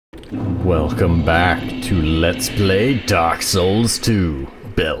Welcome back to Let's Play Dark Souls 2,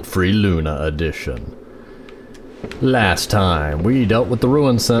 Belfry Luna Edition. Last time, we dealt with the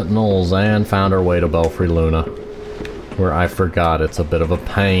Ruined Sentinels and found our way to Belfry Luna, where I forgot it's a bit of a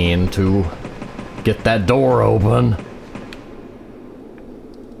pain to get that door open.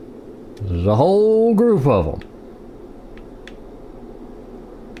 There's a whole group of them.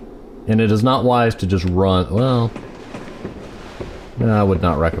 And it is not wise to just run, well, I would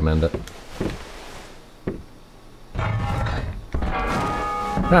not recommend it.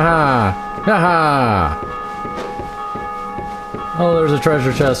 Haha! Haha! Oh, there's a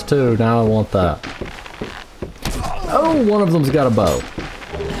treasure chest too. Now I want that. Oh, one of them's got a bow.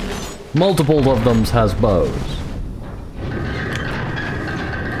 Multiple of them has bows.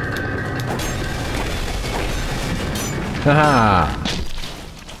 Haha!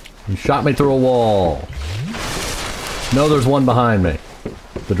 You shot me through a wall. No, there's one behind me.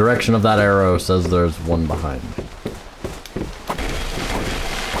 The direction of that arrow says there's one behind me.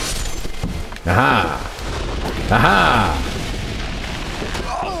 Aha! Aha!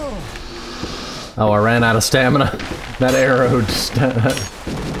 Oh, I ran out of stamina. That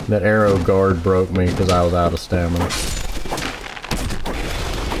arrow guard broke me because I was out of stamina.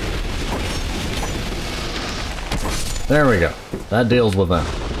 There we go. That deals with them.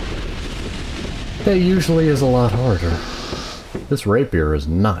 That usually is a lot harder. This rapier is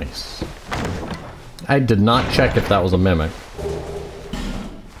nice. I did not check if that was a mimic.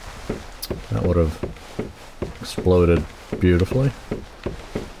 That would have exploded beautifully.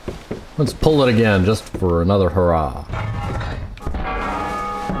 Let's pull it again just for another hurrah.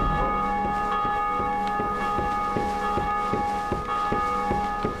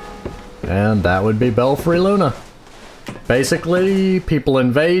 And that would be Belfry Luna. Basically, people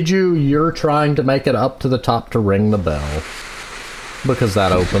invade you, you're trying to make it up to the top to ring the bell. Because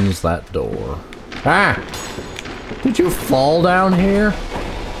that opens that door. Ah! Did you fall down here?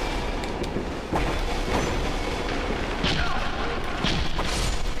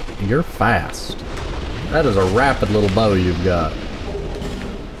 You're fast. That is a rapid little bow you've got.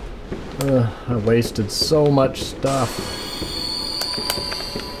 I wasted so much stuff.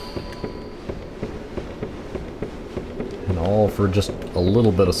 All for just a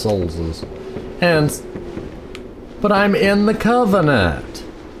little bit of souls. But I'm in the Covenant.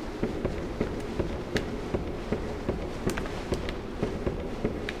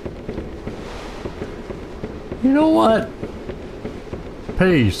 You know what?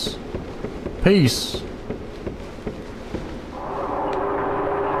 Peace. Peace.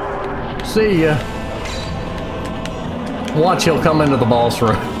 See ya. Watch, he'll come into the boss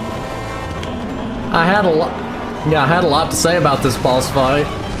room. I had a lot to say about this boss fight.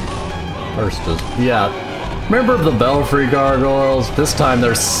 First is, yeah. Remember the Belfry gargoyles? This time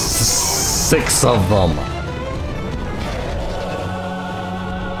there's 6 of them.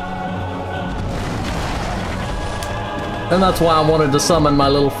 And that's why I wanted to summon my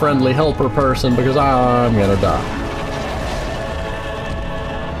little friendly helper person, because I'm gonna die.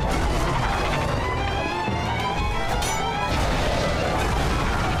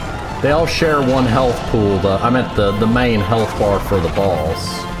 They all share one health pool. I meant the main health bar for the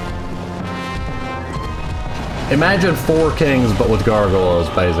boss. Imagine 4 kings, but with gargoyles,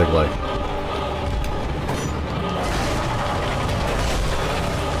 basically.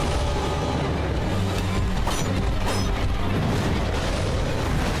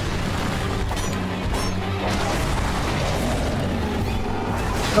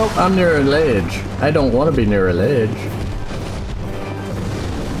 Oh, I'm near a ledge. I don't want to be near a ledge.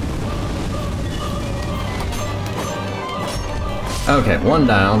 Okay, one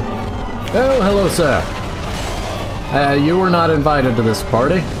down. Oh, hello, sir. You were not invited to this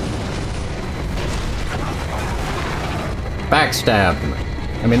party. Backstabbed me.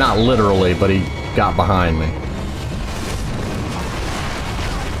 I mean, not literally, but he got behind me.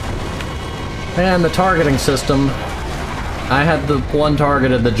 And the targeting system, I had the one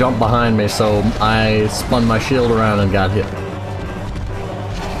targeted that jumped behind me, so I spun my shield around and got hit.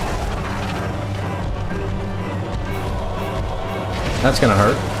 That's gonna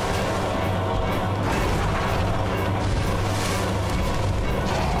hurt.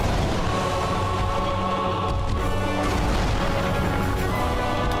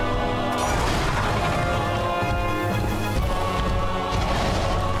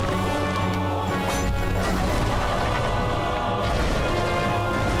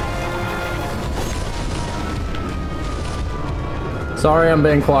 Sorry I'm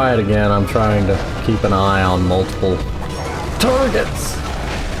being quiet again. I'm trying to keep an eye on multiple targets.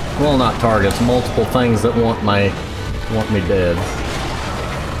 Well, not targets, multiple things that want me dead.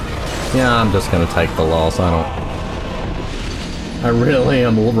 Yeah, I'm just gonna take the loss. I really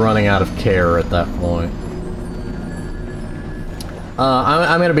am running out of care at that point.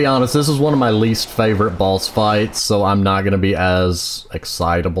 I'm gonna be honest, this is one of my least favorite boss fights, so I'm not gonna be as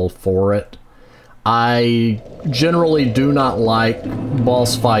excitable for it. I generally do not like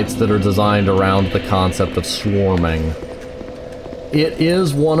boss fights that are designed around the concept of swarming. It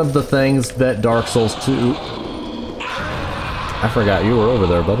is one of the things that Dark Souls 2... I forgot you were over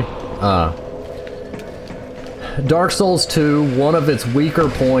there, buddy. Dark Souls 2, one of its weaker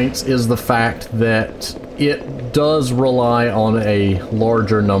points is the fact that it does rely on a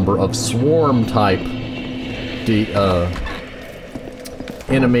larger number of swarm-type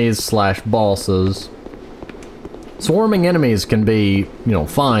enemies slash bosses. Swarming enemies can be, you know,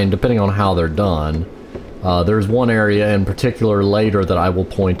 fine depending on how they're done. There's one area in particular later that I will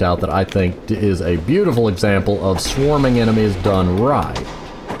point out that I think is a beautiful example of swarming enemies done right.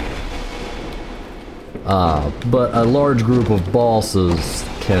 But a large group of bosses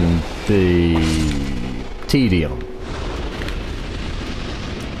can be tedium.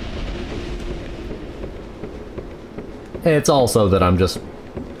 It's also that I'm just...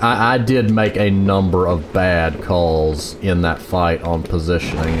 I did make a number of bad calls in that fight on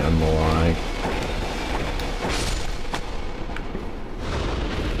positioning and the like.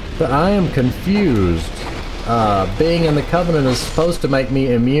 But I am confused. Being in the Covenant is supposed to make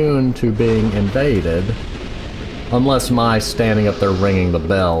me immune to being invaded. Unless my standing up there ringing the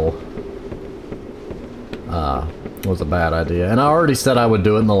bell was a bad idea. And I already said I would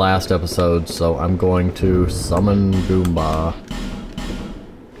do it in the last episode, so I'm going to summon Goomba.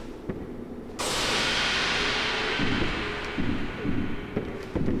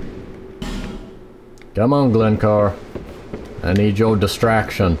 Come on, Glencar. I need your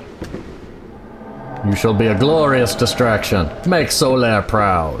distraction. You shall be a glorious distraction. Make Solaire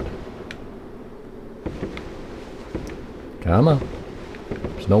proud. Come on.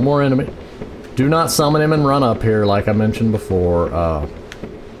 There's no more enemy. Do not summon him and run up here like I mentioned before.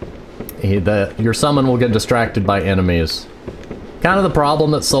 Your summon will get distracted by enemies. Kind of the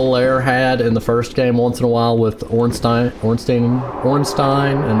problem that Solaire had in the first game once in a while with Ornstein,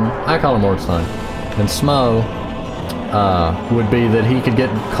 and I call him Ornstein, and Smo, would be that he could get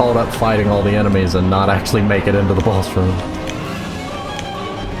caught up fighting all the enemies and not actually make it into the boss room.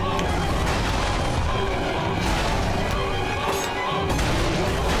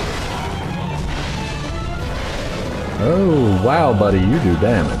 Oh, wow, buddy, you do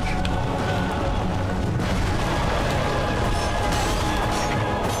damage.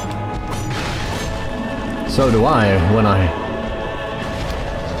 So do I when I...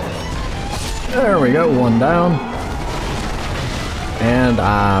 There we go, one down. And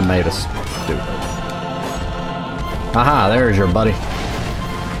I made a stupid. Aha, there's your buddy.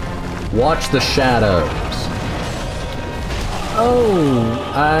 Watch the shadows.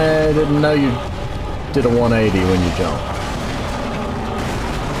 Oh, I didn't know you did a 180 when you jumped.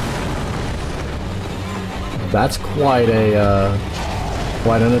 That's quite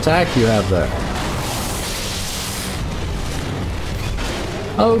an attack you have there.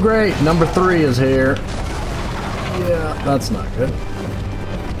 Oh great, number 3 is here. Yeah, that's not good.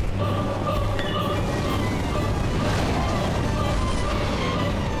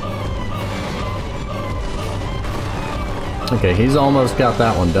 Okay, he's almost got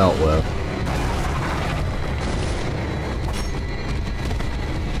that one dealt with.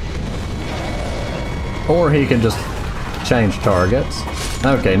 Or he can just change targets.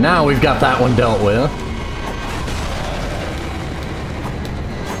 Okay, now we've got that one dealt with.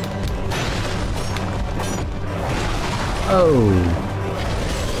 Oh.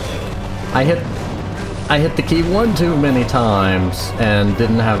 I hit the key one too many times and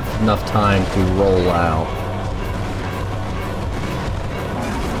didn't have enough time to roll out.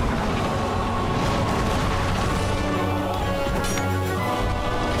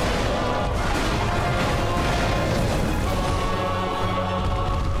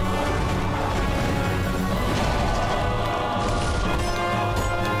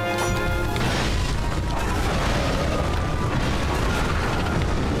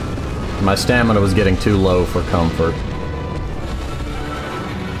 My stamina was getting too low for comfort.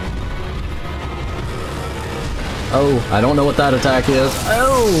 Oh, I don't know what that attack is.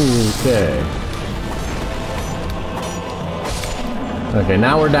 Okay. Okay,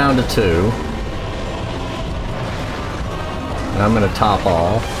 now we're down to 2. And I'm gonna top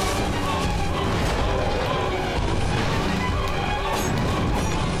off.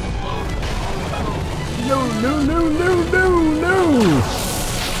 No, no, no, no, no, no!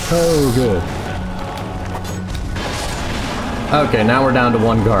 Oh, good. Okay, now we're down to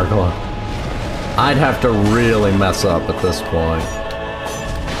one gargoyle. I'd have to really mess up at this point.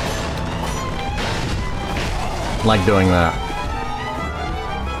 Like doing that.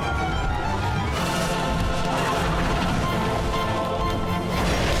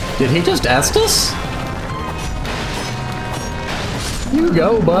 Did he just Estus? You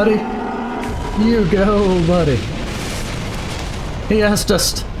go, buddy. You go, buddy. He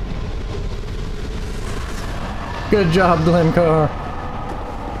Estus. Good job, Glencar.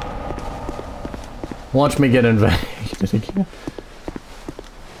 Watch me get invaded again.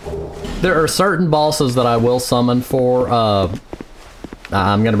 There are certain bosses that I will summon for, I'm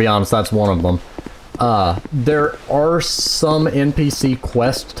gonna be honest, that's one of them. There are some NPC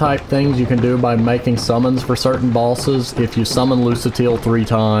quest type things you can do by making summons for certain bosses. If you summon Lucatiel 3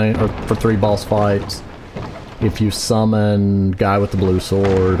 times, or for 3 boss fights. If you summon Guy with the Blue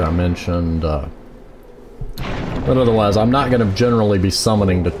Sword, I mentioned, but otherwise, I'm not gonna generally be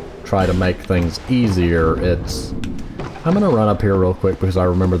summoning to try to make things easier. I'm gonna run up here real quick because I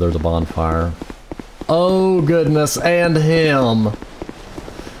remember there's a bonfire. Oh goodness, and him!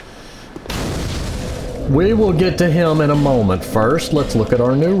 We will get to him in a moment. First, let's look at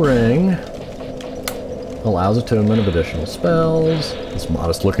our new ring. Allows attunement of additional spells. This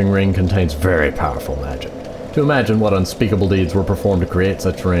modest looking ring contains very powerful magic. To imagine what unspeakable deeds were performed to create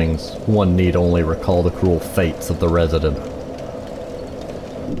such rings, one need only recall the cruel fates of the resident.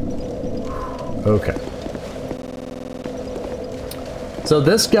 Okay. So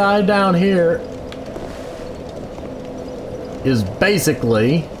this guy down here is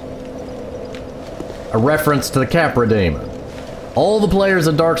basically a reference to the Capra Demon. All the players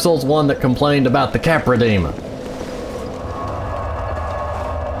of Dark Souls 1 that complained about the Capra Demon.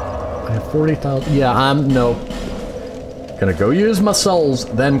 I have 40,000. Yeah, nope. Gonna go use my souls,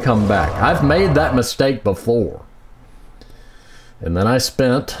 then come back. I've made that mistake before. And then I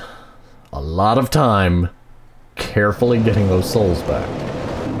spent a lot of time carefully getting those souls back.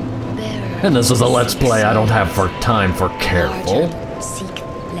 And this is a let's play. I don't have time for careful.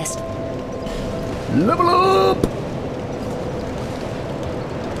 Level up!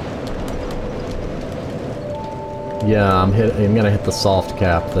 Yeah, I'm gonna hit the soft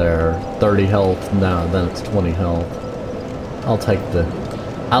cap there. 30 health, now then it's 20 health. I'll take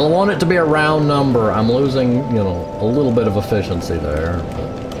I want it to be a round number. I'm losing, you know, a little bit of efficiency there.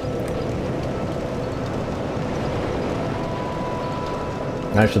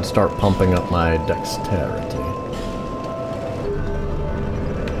 I should start pumping up my dexterity.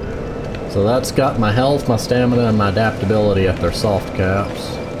 So that's got my health, my stamina, and my adaptability at their soft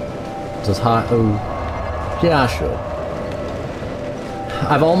caps. It's as high. Oh, yeah, I should.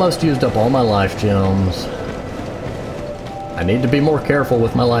 I've almost used up all my life gems. I need to be more careful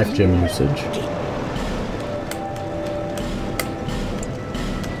with my life gem usage.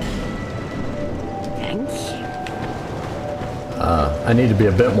 Thanks. I need to be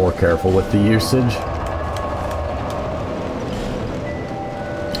a bit more careful with the usage.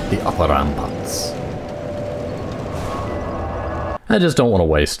 The upper ramparts. I just don't want to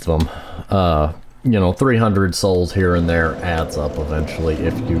waste them. You know, 300 souls here and there adds up eventually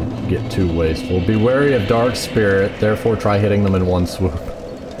if you get too wasteful. Be wary of Dark Spirit, therefore try hitting them in one swoop.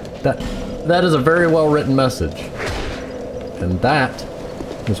 That is a very well written message. And that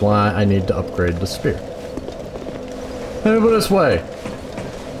is why I need to upgrade the spear. Over this way.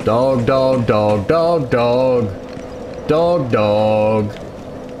 Dog, dog, dog, dog, dog. Dog, dog.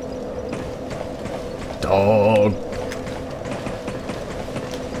 Dog.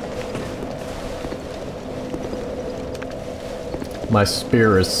 My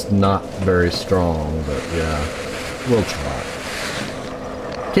spear is not very strong, but yeah, we'll try.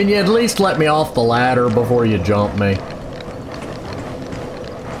 Can you at least let me off the ladder before you jump me?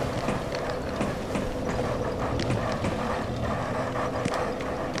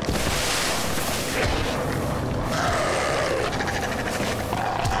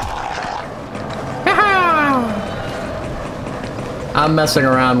 I'm messing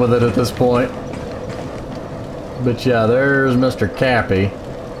around with it at this point. But yeah, there's Mr. Cappy.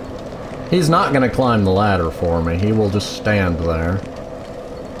 He's not gonna climb the ladder for me. He will just stand there.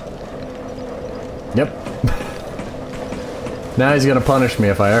 Yep. Now he's gonna punish me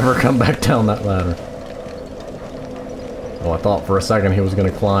if I ever come back down that ladder. Oh, I thought for a second he was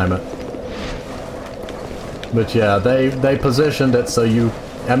gonna climb it. But yeah, they positioned it so you...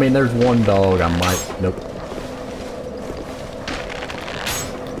 I mean, there's one dog I might... Nope.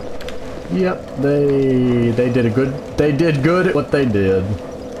 Yep, they did good at what they did,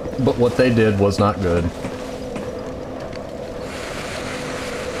 but what they did was not good.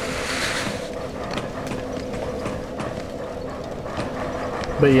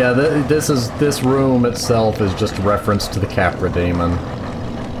 But yeah, this room itself is just a reference to the Capra demon.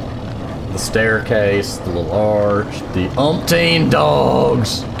 The staircase, the little arch, the umpteen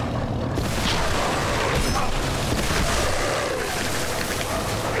dogs!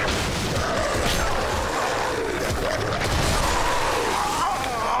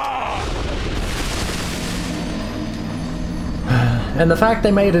 And the fact they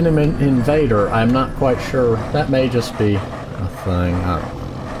made an invader, I'm not quite sure. That may just be a thing. I don't know.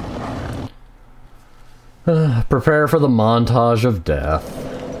 Prepare for the montage of death.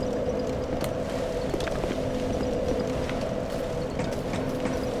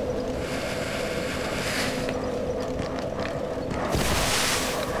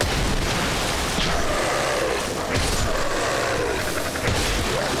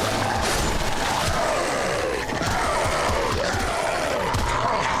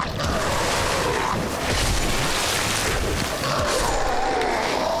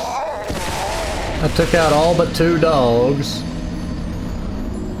 I took out all but 2 dogs.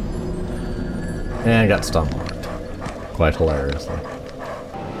 And got stun locked. Quite hilariously.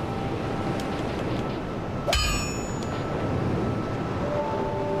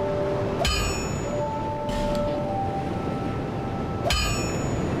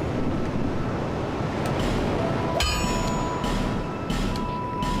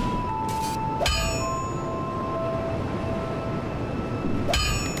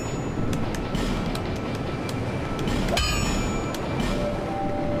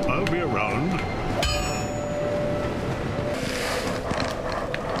 I'll be around.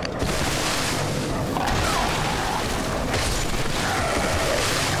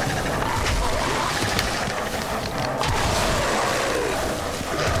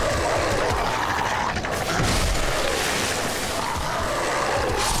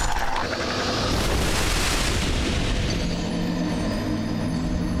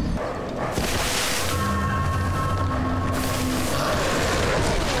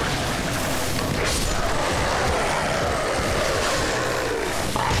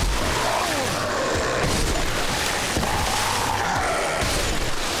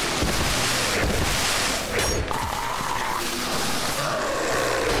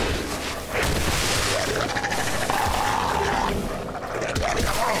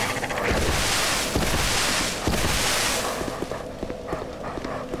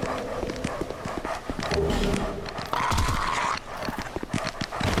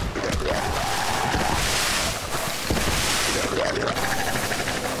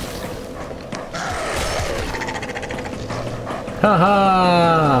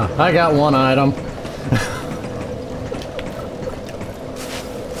 Haha! I got 1 item.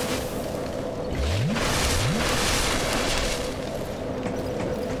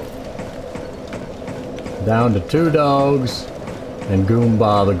 Down to 2 dogs and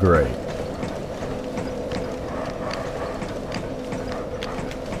Goomba the Great.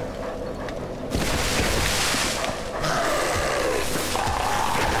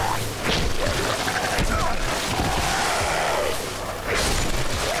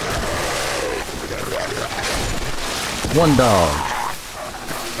 One dog.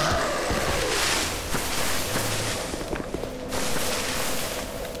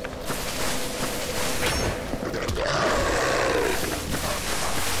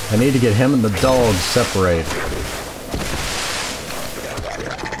 I need to get him and the dog separated.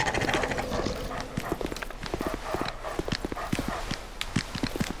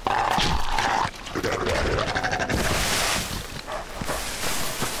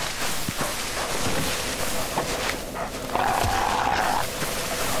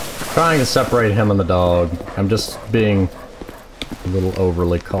 Trying to separate him and the dog. I'm just being a little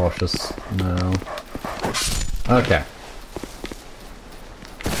overly cautious now. Okay.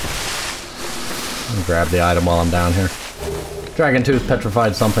 I'll grab the item while I'm down here. Dragon Tooth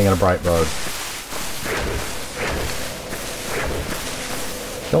petrified something in a bright road.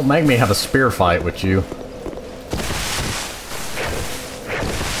 Don't make me have a spear fight with you.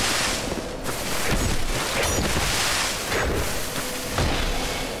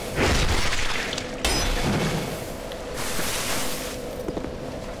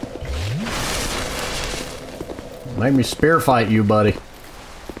 Make me spear fight you, buddy.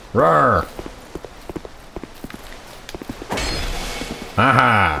 Roar!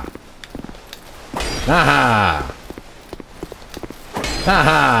 Aha! Aha!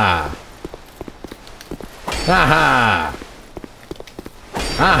 Aha! Aha!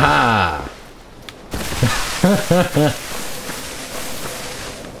 Aha!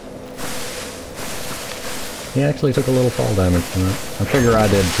 He actually took a little fall damage from that. I figure I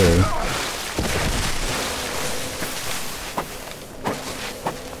did too.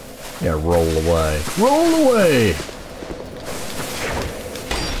 Yeah, roll away. Roll away!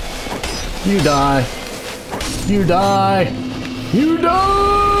 You die. You die. You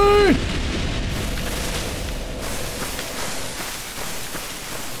die!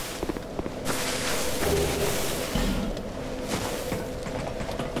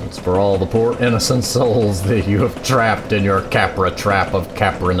 It's for all the poor innocent souls that you have trapped in your Capra trap of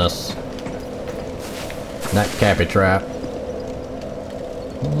Capriness. That Cappy trap.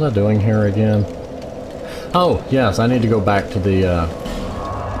 What was I doing here again? Oh, yes, I need to go back to the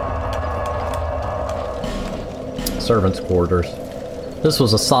servants' quarters. This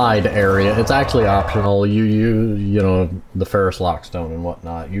was a side area. It's actually optional. You know, the Ferris Lockstone and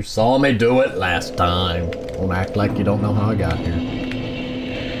whatnot. You saw me do it last time. Don't act like you don't know how I got here.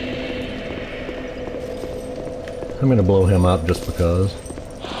 I'm gonna blow him up just because.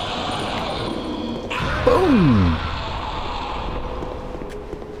 Boom!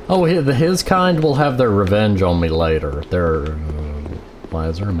 Oh, his kind will have their revenge on me later. Why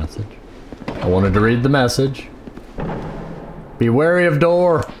is there a message? I wanted to read the message. Be wary of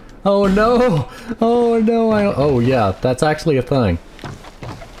door. Oh no! Oh no! Oh yeah, that's actually a thing.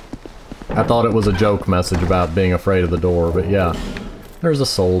 I thought it was a joke message about being afraid of the door, but yeah. There's a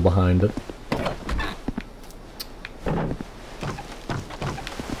soul behind it.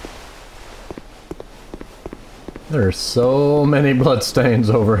 There are so many bloodstains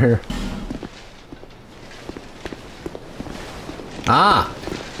over here. Ah!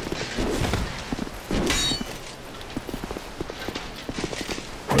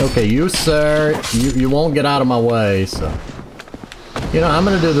 Okay, you sir, you won't get out of my way, so... You know, I'm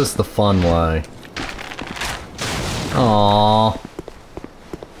gonna do this the fun way. Aww.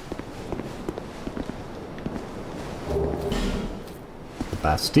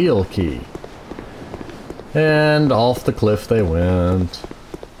 Bastille key. And off the cliff they went.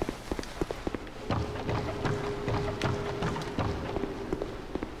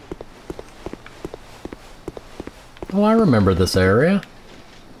 Oh, I remember this area.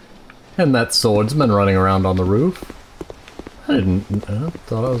 And that swordsman running around on the roof. I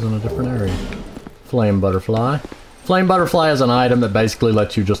thought I was in a different area. Flame butterfly. Flame butterfly is an item that basically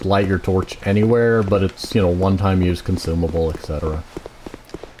lets you just light your torch anywhere, but it's, you know, one-time use, consumable, etc.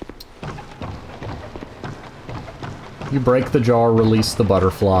 You break the jar, release the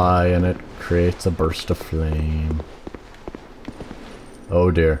butterfly, and it creates a burst of flame. Oh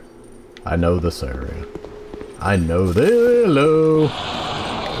dear. I know this area. I know this. Hello.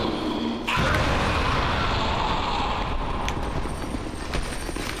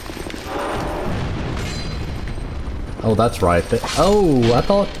 Oh, that's right. Oh, I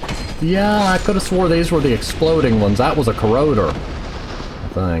thought... Yeah, I could have swore these were the exploding ones. That was a corroder, I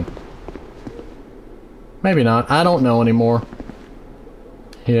think. Maybe not. I don't know anymore.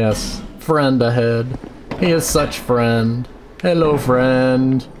 Yes. Friend ahead. He is such friend. Hello,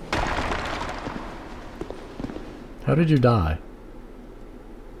 friend. How did you die?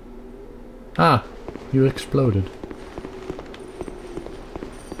 Ah, you exploded.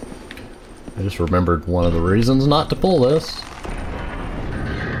 I just remembered one of the reasons not to pull this.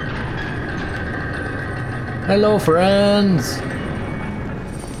 Hello, friends.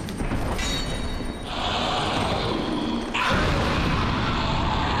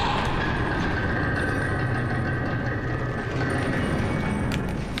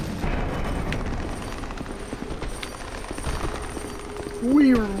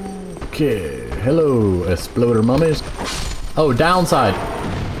 Okay, hello, exploder mummies. Oh, downside.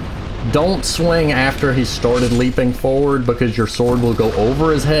 Don't swing after he started leaping forward because your sword will go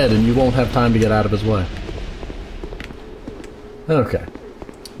over his head and you won't have time to get out of his way. Okay.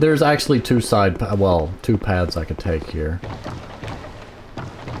 There's actually two paths I could take here.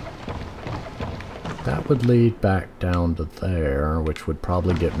 That would lead back down to there, which would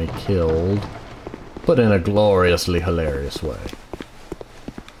probably get me killed, but in a gloriously hilarious way.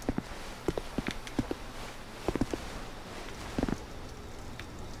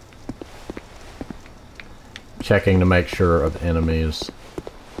 Checking to make sure of enemies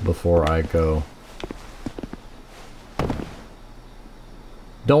before I go.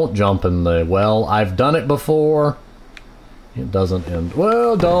 Don't jump in the well. I've done it before. It doesn't end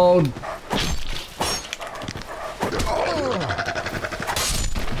well, dog.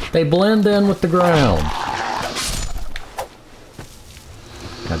 They blend in with the ground.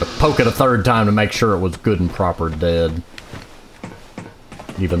 Had to poke it a third time to make sure it was good and proper dead.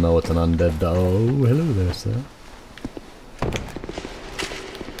 Even though it's an undead dog. Oh, hello there, sir.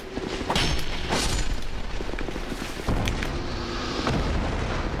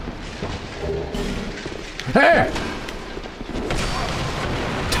 Hey!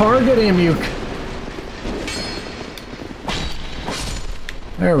 target him, you...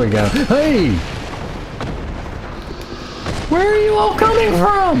 There we go. Hey! Where are you all coming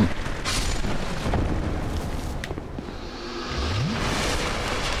from?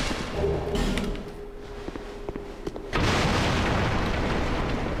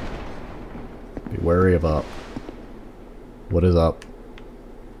 Be wary of up. What is up?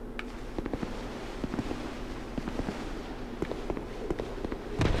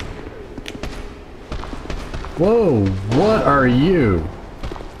 Whoa, what are you?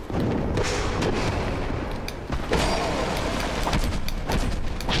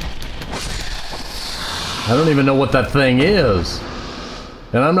 I don't even know what that thing is.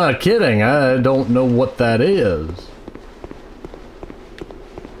 And I'm not kidding, I don't know what that is.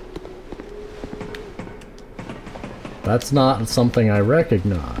 That's not something I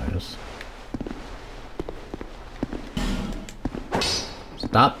recognize.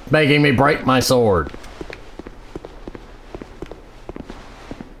 Stop making me break my sword.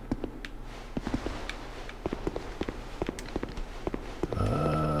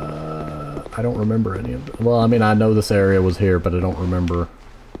 I don't remember any of it. Well, I mean, I know this area was here, but I don't remember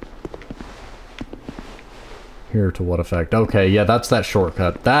here to what effect. Okay, yeah, that's that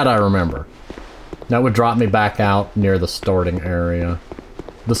shortcut. That I remember. That would drop me back out near the starting area.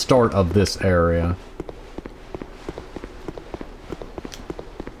 The start of this area.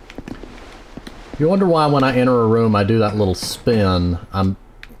 You wonder why when I enter a room I do that little spin. I'm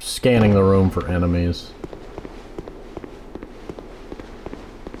scanning the room for enemies.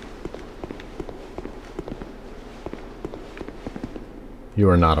 You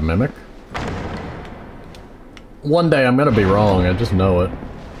are not a mimic. One day I'm gonna be wrong, I just know it.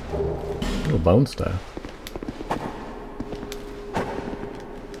 Ooh, a bone staff.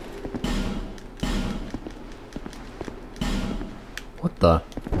 What the?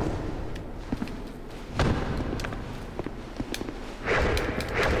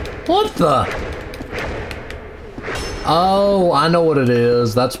 What the? Oh, I know what it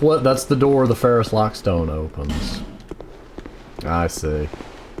is. That's the door the Ferris Lockstone opens. I see.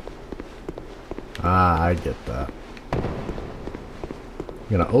 Ah, I get that. I'm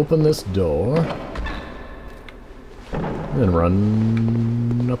gonna open this door. And then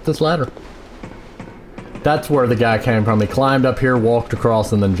run up this ladder. That's where the guy came from. He climbed up here, walked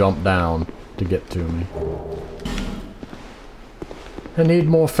across, and then jumped down to get to me. I need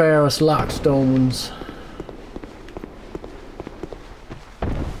more Ferris Lockstones.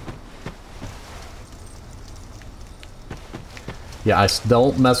 Yeah,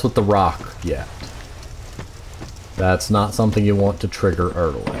 don't mess with the rock yet. That's not something you want to trigger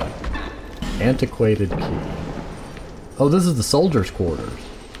early. Antiquated key. Oh, this is the soldiers' quarters.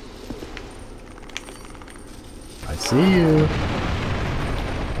 I see you.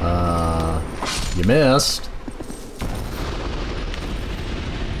 You missed.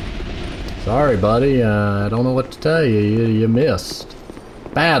 Sorry, buddy. I don't know what to tell you. You missed.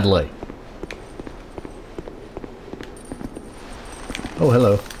 Badly. Oh,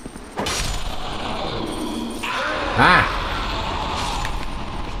 hello. Ah!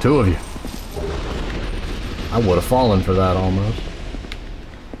 There's two of you. I would have fallen for that almost.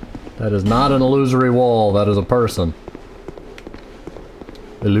 That is not an illusory wall, that is a person.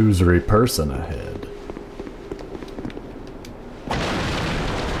 Illusory person ahead.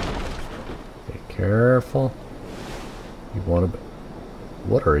 Be careful. You want to be...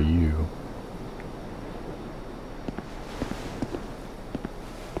 What are you?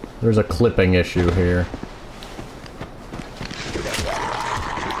 There's a clipping issue here.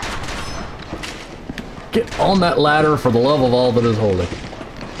 Get on that ladder for the love of all that is holy.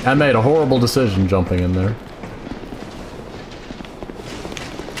 I made a horrible decision jumping in there.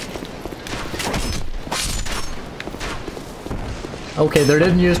 Okay, there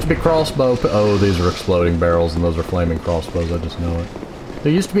didn't used to be crossbow... Oh, these are exploding barrels and those are flaming crossbows, I just know it.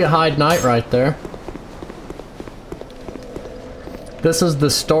 There used to be a hide knight right there. This is the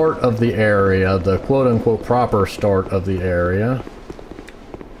start of the area, the quote-unquote proper start of the area.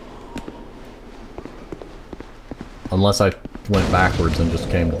 Unless I went backwards and just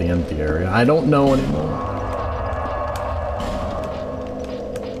came to the end of the area. I don't know anymore.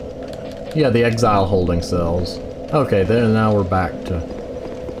 Yeah, the exile holding cells. Okay, then now we're back to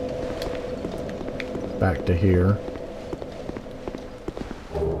here.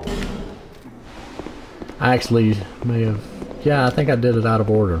 I actually may have... Yeah, I think I did it out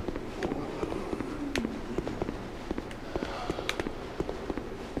of order.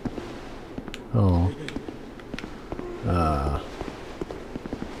 Oh.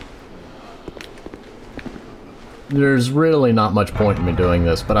 There's really not much point in me doing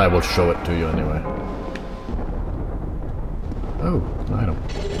this, but I will show it to you anyway. Oh, item.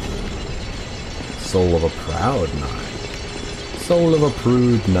 Soul of a proud knight. Soul of a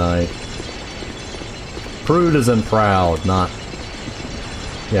prude knight. Prude is in proud, not...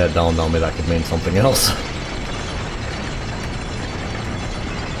 Yeah, it dawned on me that could mean something else.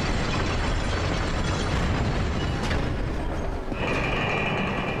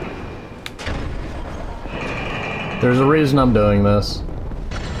 There's a reason I'm doing this.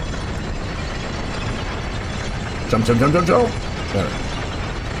 Jump, jump, jump, jump, jump! There.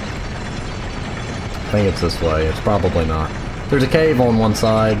 I think it's this way. It's probably not. There's a cave on one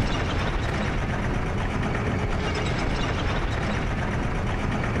side.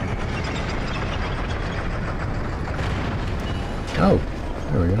 Oh,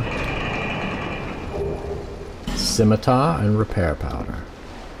 there we go. Scimitar and repair powder.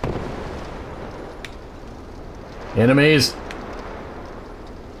 Enemies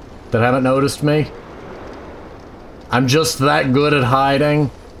that haven't noticed me. I'm just that good at hiding.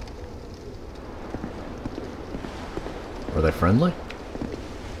 Are they friendly?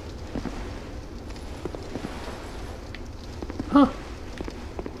 Huh.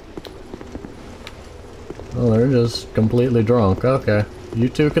 Oh, they're just completely drunk. Okay. You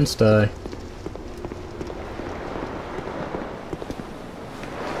two can stay.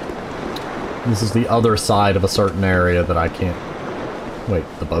 This is the other side of a certain area that I can't... Wait,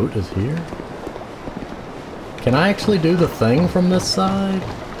 the boat is here? Can I actually do the thing from this side?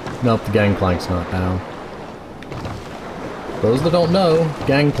 Nope, the gangplank's not down. Those that don't know,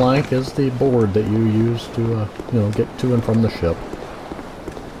 gangplank is the board that you use to, you know, get to and from the ship.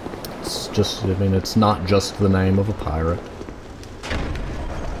 It's just, I mean, it's not just the name of a pirate.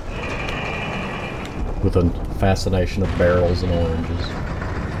 With a fascination of barrels and oranges.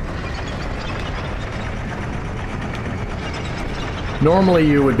 Normally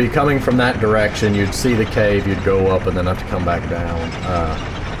you would be coming from that direction, you'd see the cave, you'd go up and then have to come back down.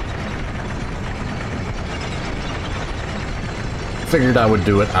 Figured I would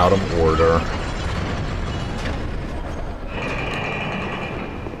do it out of order.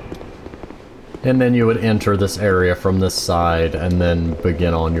 And then you would enter this area from this side and then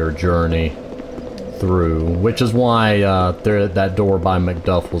begin on your journey through, which is why that door by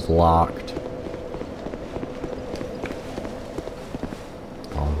Macduff was locked.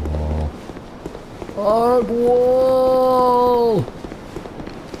 Wall!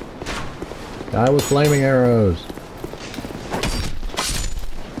 Guy with flaming arrows.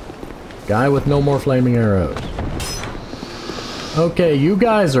 Guy with no more flaming arrows. Okay, you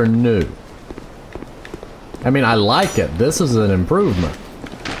guys are new. I mean, I like it. This is an improvement.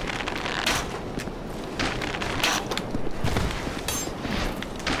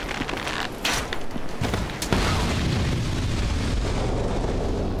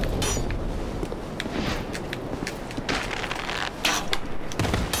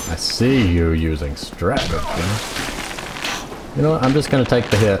 See you using strategy. You know what? I'm just gonna take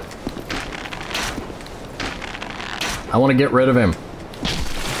the hit. I want to get rid of him.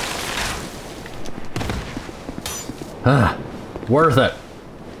 Ah, worth it.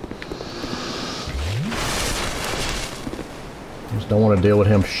 Just don't want to deal with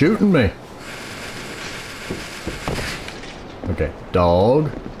him shooting me. Okay,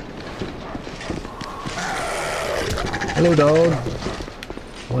 dog. Hello, dog.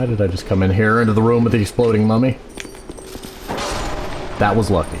 Why did I just come in here into the room with the exploding mummy? That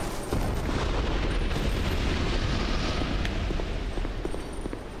was lucky.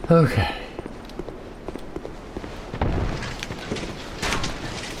 Okay.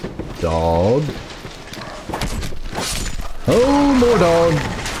 Dog. Oh, more dog.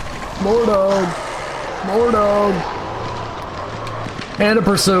 More dog. More dog. And a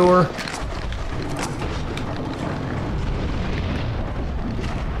pursuer.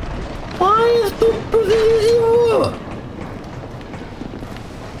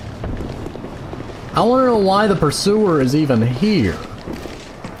 I want to know why the pursuer is even here.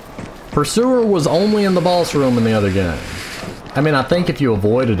 Pursuer was only in the boss room in the other game. I mean, I think if you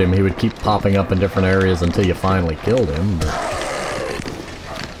avoided him, he would keep popping up in different areas until you finally killed him, but...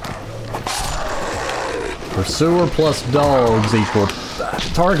 Pursuer plus dogs equal...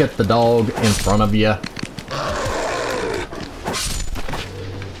 Target the dog in front of you.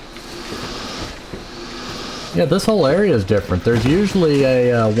 Yeah, this whole area is different. There's usually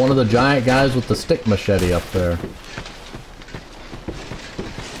a one of the giant guys with the stick machete up there.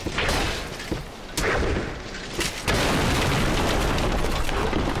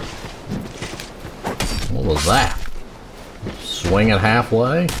 What was that? Swing it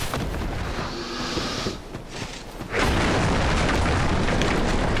halfway?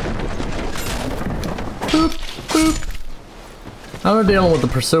 I'm dealing with the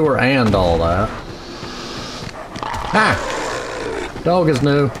pursuer and all that. Ah! Dog is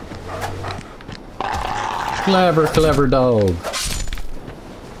new. Clever, clever dog.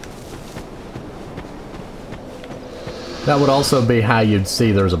 That would also be how you'd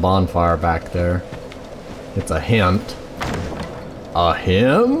see there's a bonfire back there. It's a hint. A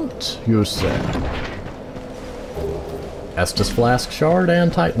hint, you say? Estus Flask Shard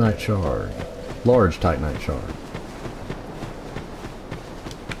and Titanite Shard. Large Titanite Shard.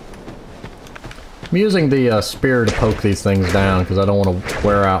 I'm using the spear to poke these things down because I don't want to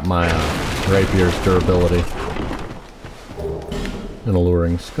wear out my rapier's durability. An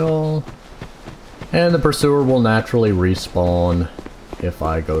alluring skull. And the pursuer will naturally respawn if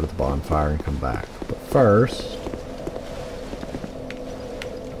I go to the bonfire and come back. But first...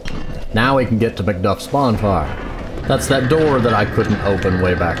 now we can get to Macduff's bonfire. That's that door that I couldn't open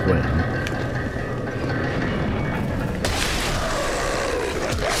way back when.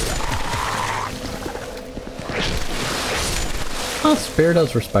 Oh, spear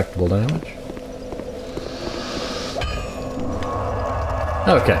does respectable damage.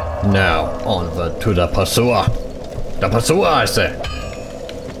 Okay, now on to the pursuer. The pursuer, I say.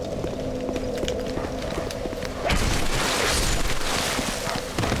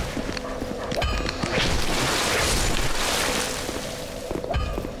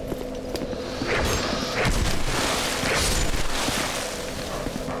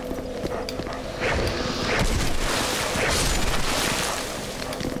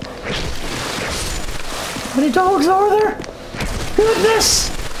 How many dogs are there? Goodness!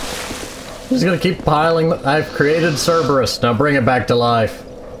 I'm just gonna keep piling. I've created Cerberus. Now bring it back to life.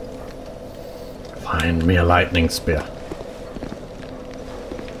 Find me a lightning spear.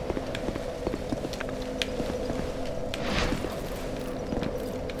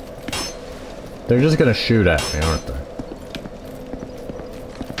 They're just gonna shoot at me, aren't they?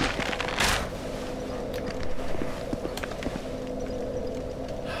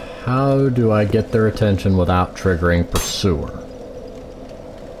 How do I get their attention without triggering pursuer?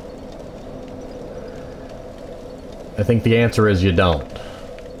 I think the answer is you don't.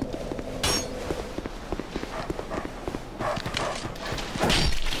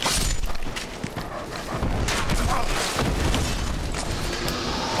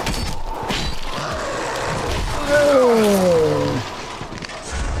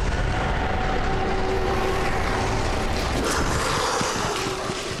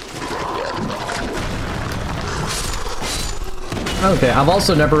 Okay, I've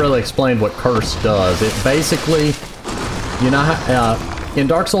also never really explained what Curse does. It basically, you know, in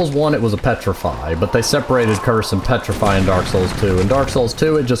Dark Souls 1 it was a Petrify, but they separated Curse and Petrify in Dark Souls 2. In Dark Souls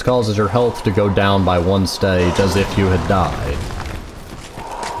 2 it just causes your health to go down by one stage as if you had died.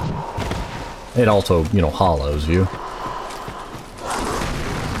 It also, you know, hollows you.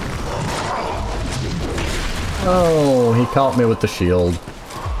 Oh, he caught me with the shield.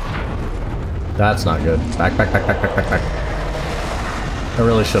 That's not good. Back, back, back, back, back, back, back. I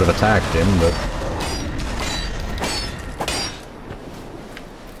really should have attacked him, but...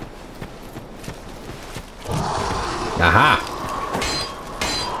 aha!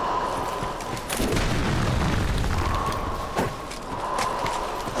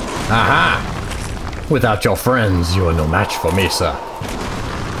 Aha! Without your friends, you are no match for me, sir.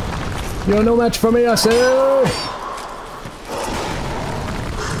 You are no match for me, I say!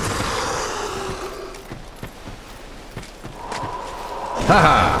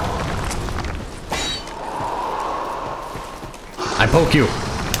 Haha! I poke you.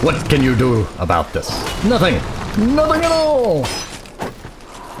 What can you do about this? Nothing! Nothing at all!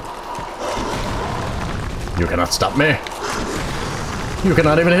 You cannot stop me. You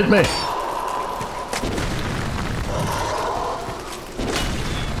cannot even hit me.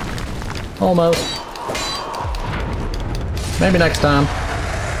 Almost. Maybe next time.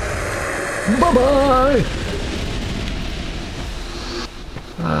 Bye-bye!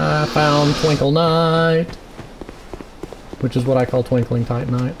 I found Twinkle Knight, which is what I call Twinkling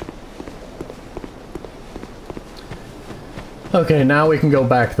Titanite. Okay, now we can go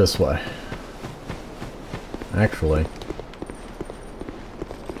back this way. Actually.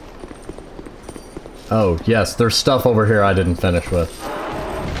 Oh, yes, there's stuff over here I didn't finish with.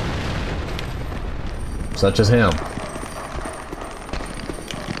 Such as him.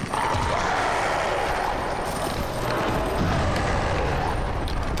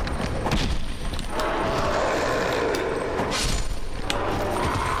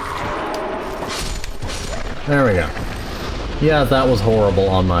 There we go. Yeah, that was horrible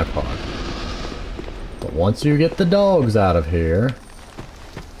on my part. But once you get the dogs out of here...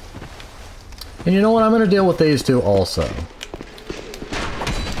 And you know what? I'm going to deal with these two also.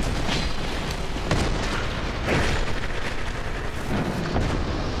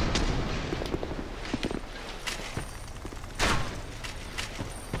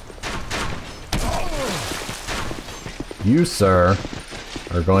 You, sir,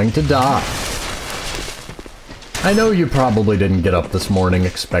 are going to die. I know you probably didn't get up this morning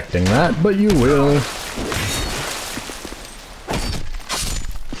expecting that, but you will.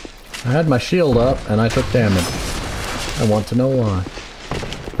 I had my shield up, and I took damage. I want to know why.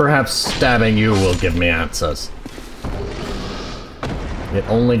 Perhaps stabbing you will give me answers. It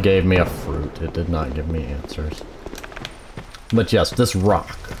only gave me a fruit. It did not give me answers. But yes, this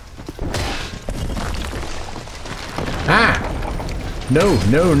rock. Ah! No,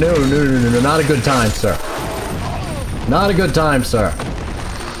 no, no, no, no, no, no, not a good time, sir. Not a good time, sir.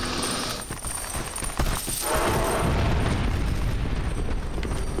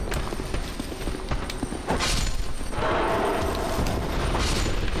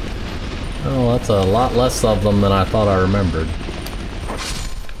 Oh, that's a lot less of them than I thought I remembered.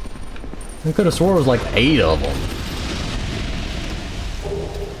 I could have swore it was like 8 of them.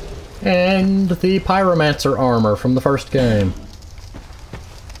 And the Pyromancer armor from the first game.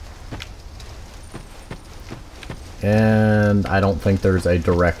 And I don't think there's a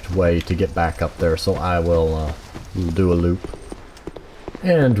direct way to get back up there, so I will do a loop.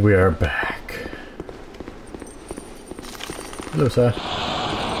 And we are back. Hello, sir.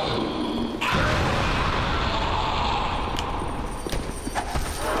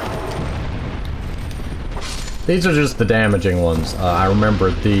 These are just the damaging ones. I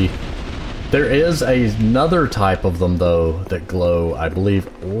remember there is another type of them, though, that glow, I believe,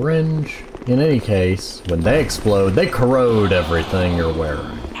 orange. In any case, when they explode, they corrode everything you're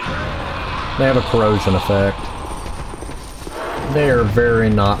wearing. They have a corrosion effect. They are very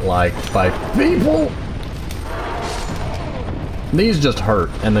not liked by people. These just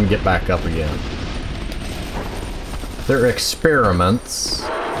hurt and then get back up again. They're experiments.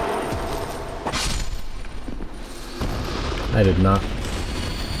 I did not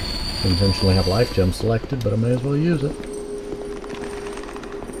intentionally have life gem selected, but I may as well use it.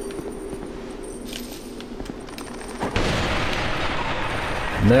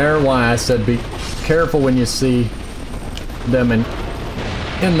 And there, why I said be careful when you see them in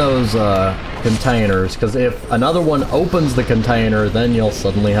those containers, because if another one opens the container, then you'll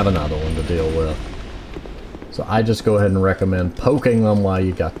suddenly have another one to deal with. So I just go ahead and recommend poking them while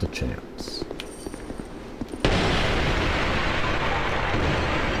you got the chance.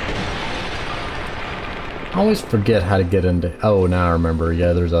 I always forget how to get into... Oh, now I remember.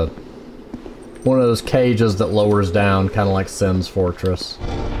 Yeah, there's one of those cages that lowers down, kind of like Sin's Fortress.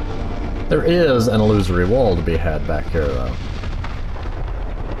 There is an illusory wall to be had back here, though.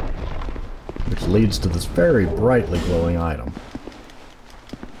 Which leads to this very brightly glowing item.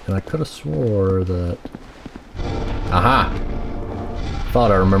 And I could have swore that... Aha!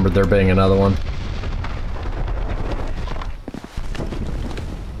 Thought I remembered there being another one.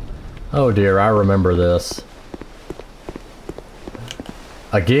 Oh dear, I remember this.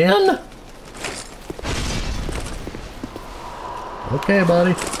 Again? Okay,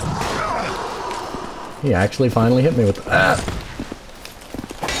 buddy. He actually finally hit me with that.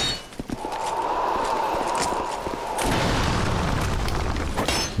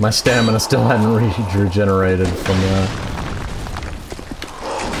 My stamina still hadn't regenerated from that.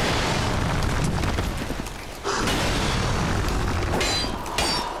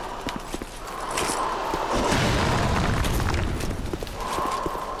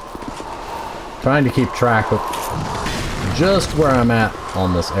 Trying to keep track of just where I'm at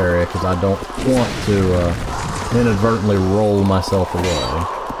on this area, because I don't want to inadvertently roll myself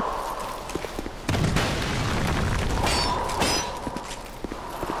away.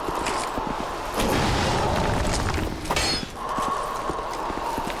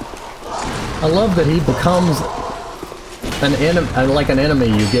 I love that he becomes an enemy, like an enemy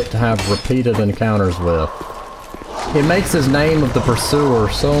you get to have repeated encounters with. It makes his name of the Pursuer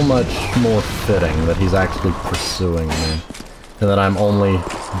so much more fitting that he's actually pursuing me. And that I'm only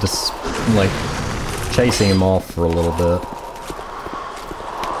just, like, chasing him off for a little bit.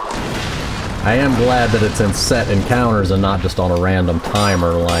 I am glad that it's in set encounters and not just on a random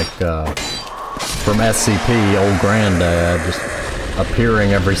timer like from SCP, Old Granddad, just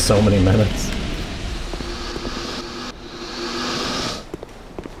appearing every so many minutes.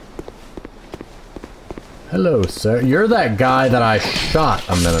 Hello, sir. You're that guy that I shot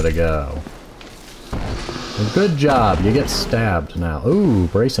a minute ago. Well, good job. You get stabbed now. Ooh,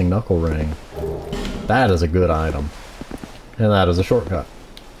 bracing knuckle ring. That is a good item. And that is a shortcut.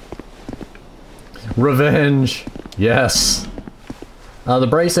 Revenge! Yes! The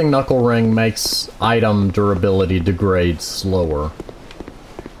bracing knuckle ring makes item durability degrade slower.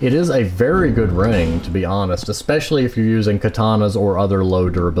 It is a very good ring, to be honest, especially if you're using katanas or other low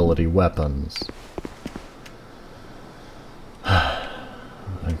durability weapons.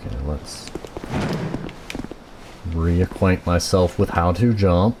 Okay, let's reacquaint myself with how to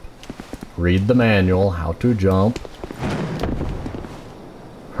jump. Read the manual, how to jump.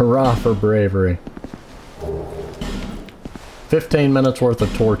 Hurrah for bravery. 15 minutes worth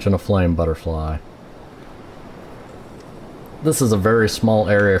of torch and a flame butterfly. This is a very small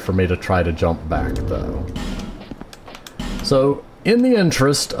area for me to try to jump back, though. So, in the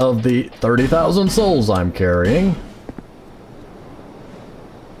interest of the 30,000 souls I'm carrying...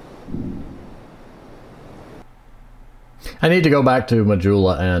 I need to go back to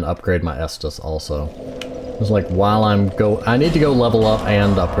Majula and upgrade my Estus also. It's like, while I need to go level up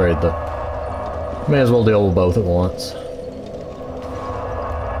and upgrade the... May as well deal with both at once.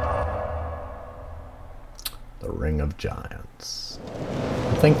 The Ring of Giants.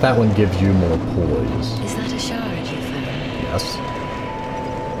 I think that one gives you more poise. Is that a shard you found? Yes.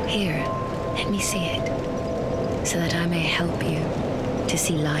 Here, let me see it. So that I may help you to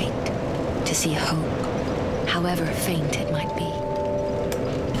see light, to see hope, however faint it might be.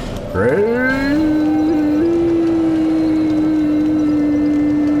 Raid!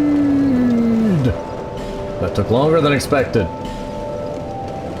 That took longer than expected.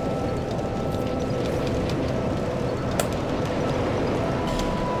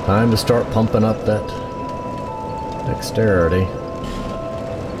 Time to start pumping up that dexterity.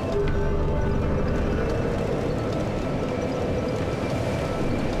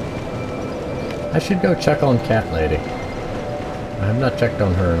 I should go check on Cat Lady. I have not checked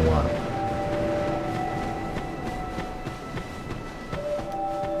on her in a while.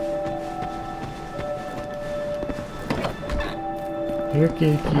 Here,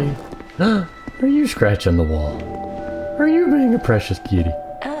 kitty. Are you scratching the wall? Are you being a precious kitty?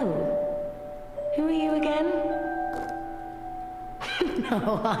 Oh. Who are you again?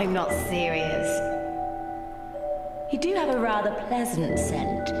 No, I'm not serious. You do have a rather pleasant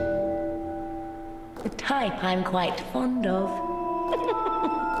scent. The type I'm quite fond of.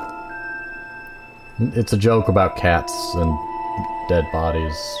 It's a joke about cats and dead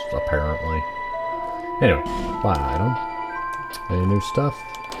bodies, apparently. Anyway, buy item. Any new stuff?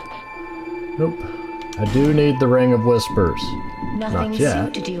 Nope. I do need the Ring of Whispers. Nothing Not yet.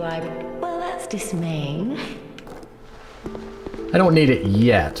 suited you, well, that's dismaying. I don't need it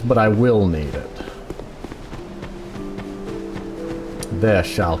yet, but I will need it. There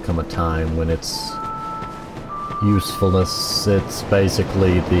shall come a time when its usefulness, it's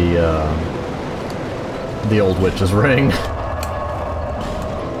basically the old witch's ring.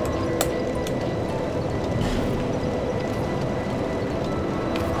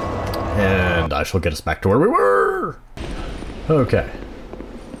 And I shall get us back to where we were! Okay.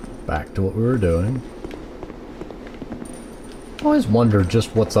 Back to what we were doing. I always wondered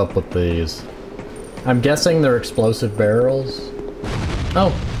just what's up with these. I'm guessing they're explosive barrels.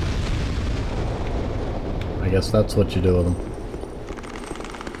 Oh. I guess that's what you do with them.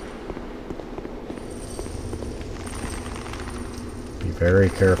 Be very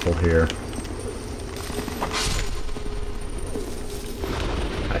careful here.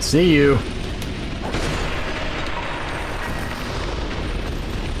 I see you.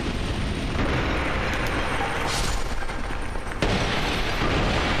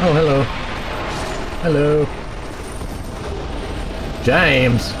 Oh, hello. Hello.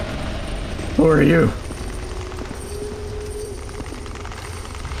 James! Who are you?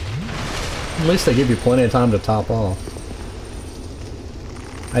 At least they give you plenty of time to top off.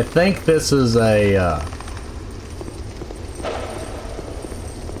 I think this is a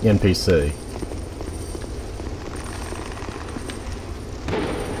NPC.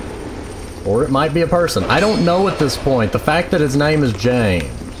 Or it might be a person. I don't know at this point. The fact that his name is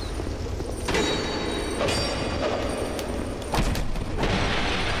James.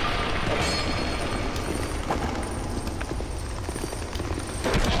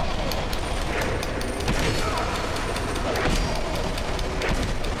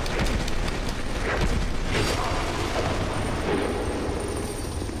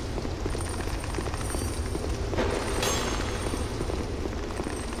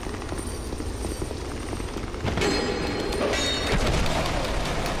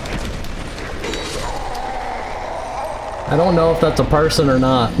 I don't know if that's a person or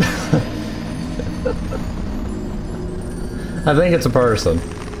not. I think it's a person.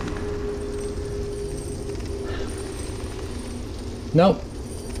 Nope.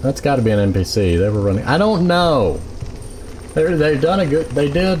 That's got to be an NPC. They were running. I don't know. They've done a good. They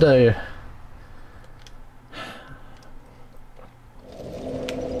did a.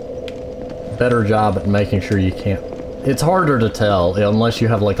 Better job at making sure you can't. It's harder to tell unless you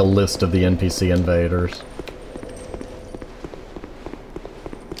have like a list of the NPC invaders.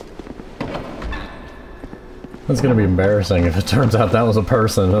 It's gonna be embarrassing if it turns out that was a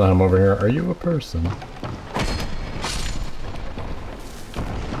person and I'm over here. Are you a person?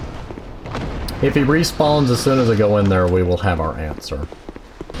 If he respawns as soon as I go in there, we will have our answer.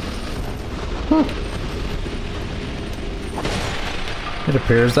 It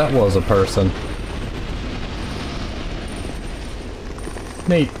appears that was a person.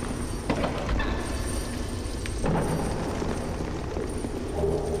 Neat.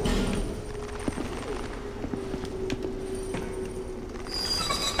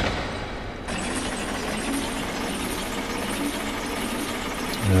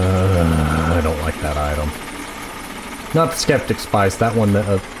 I don't like that item. Not the Skeptic Spice, that one that,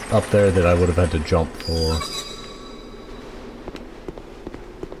 up there that I would have had to jump for.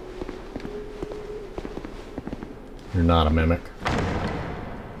 You're not a mimic.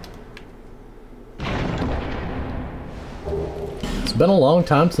 It's been a long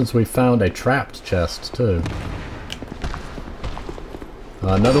time since we found a trapped chest, too.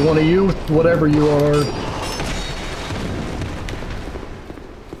 Another one of you, whatever you are.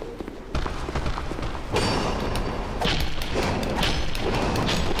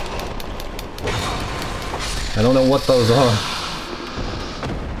 I don't know what those are.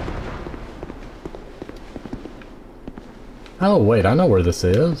 Oh, wait, I know where this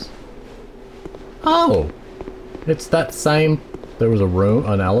is. Oh! It's that same... There was a room,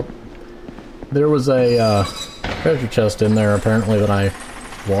 there was a, treasure chest in there, apparently, that I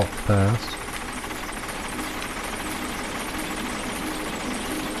walked past.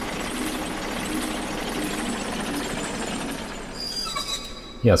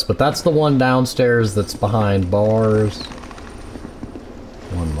 Yes, but that's the one downstairs that's behind bars.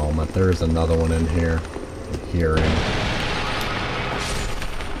 One moment, there's another one in here. Hearing.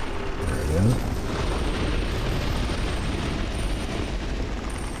 There it is.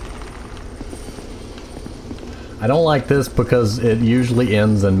 I don't like this because it usually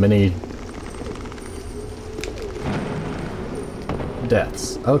ends in many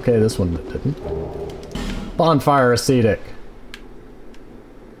deaths. Okay, this one didn't. Bonfire acetic.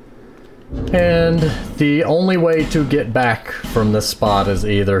 And the only way to get back from this spot is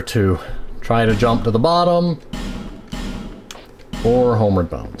either to try to jump to the bottom or homeward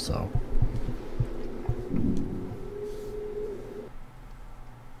bound, so.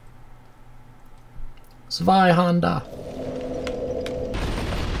 Zwei Honda.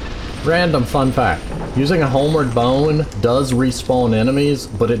 Random fun fact. Using a homeward bone does respawn enemies,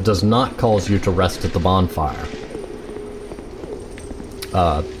 but it does not cause you to rest at the bonfire.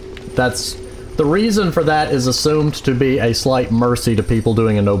 That's the reason for that is assumed to be a slight mercy to people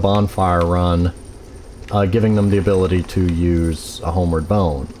doing a no bonfire run, giving them the ability to use a homeward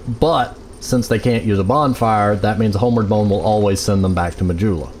bone. But since they can't use a bonfire, that means a homeward bone will always send them back to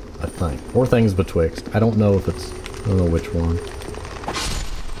Majula, I think, or things betwixt. I don't know if it's, I don't know which one.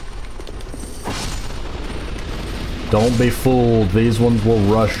 Don't be fooled. These ones will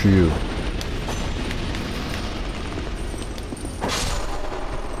rush you.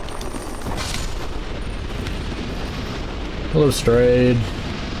 Hello, Strayed.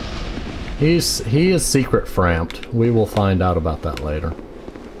 He is secret framped. We will find out about that later.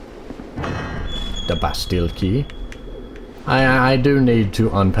 The Bastille key. I do need to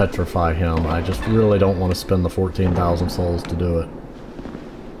unpetrify him. I just really don't want to spend the 14,000 souls to do it.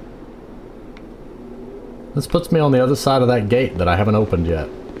 This puts me on the other side of that gate that I haven't opened yet.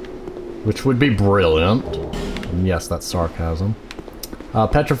 Which would be brilliant. And yes, that's sarcasm.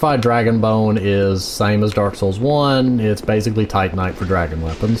 Petrified Dragon Bone is same as Dark Souls 1. It's basically Titanite for dragon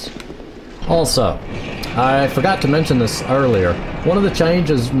weapons. Also, I forgot to mention this earlier. One of the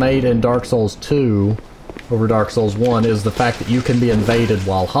changes made in Dark Souls 2 over Dark Souls 1 is the fact that you can be invaded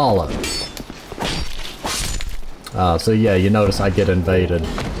while hollow. So yeah, you notice I get invaded.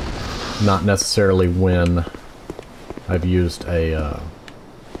 Not necessarily when I've used a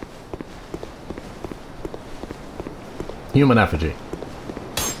human effigy.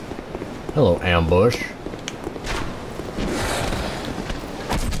 Hello, ambush.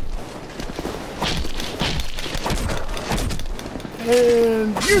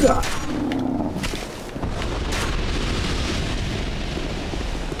 And you die.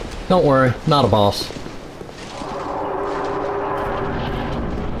 Don't worry, not a boss.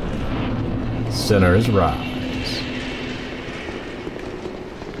 Sinners rise.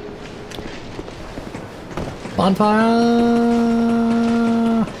 Bonfire!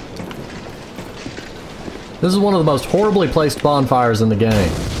 This is one of the most horribly placed bonfires in the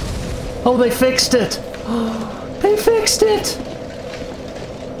game. Oh, they fixed it! They fixed it!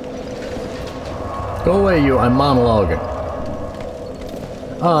 Go away, you. I'm monologuing.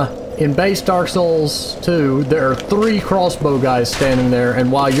 In base Dark Souls 2, there are 3 crossbow guys standing there,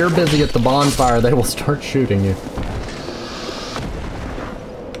 and while you're busy at the bonfire, they will start shooting you.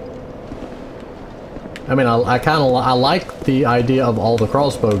 I mean, I like the idea of all the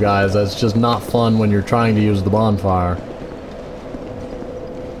crossbow guys. That's just not fun when you're trying to use the bonfire.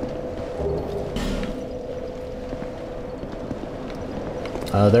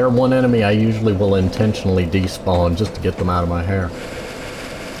 They're one enemy I usually will intentionally despawn just to get them out of my hair.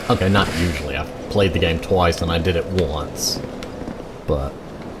 Okay, not usually. I've played the game twice and I did it once. But...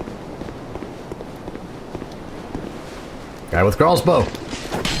 guy with crossbow!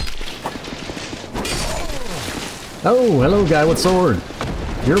 Oh, hello, guy with sword.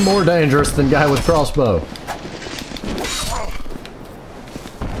 You're more dangerous than guy with crossbow.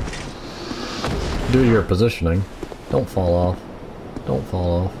 Due to your positioning. Don't fall off. Don't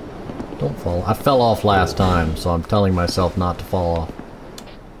fall off. Don't fall. I fell off last time, so I'm telling myself not to fall off.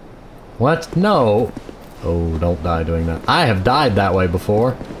 What? No! Oh, don't die doing that. I have died that way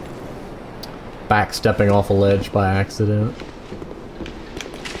before. Backstepping off a ledge by accident.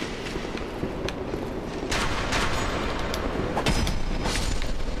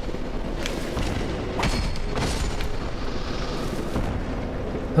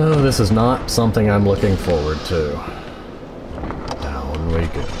 Oh, this is not something I'm looking forward to. Down we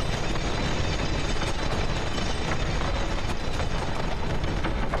go.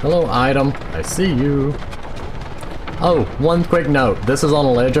 Hello, item. I see you. Oh, one quick note. This is on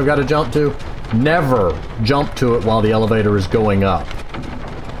a ledge I've got to jump to. Never jump to it while the elevator is going up.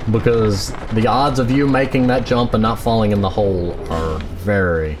 Because the odds of you making that jump and not falling in the hole are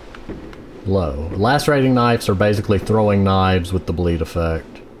very low. Lacerating knives are basically throwing knives with the bleed effect.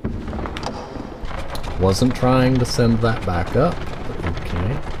 Wasn't trying to send that back up, but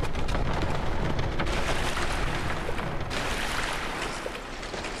okay.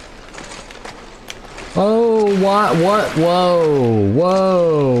 Oh, what, whoa,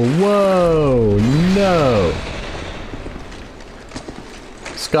 whoa, whoa, no.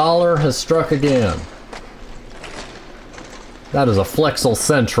 Scholar has struck again. That is a flexal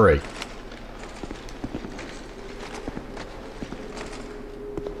sentry.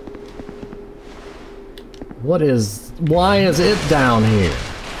 What is... why is it down here?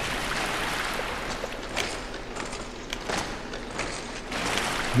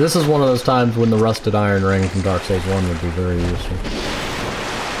 This is one of those times when the rusted iron ring from Dark Souls 1 would be very useful.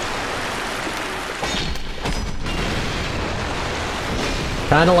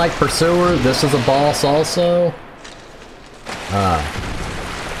 Kinda like Pursuer, this is a boss also.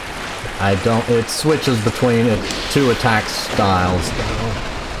 I don't... it switches between 2 attack styles though.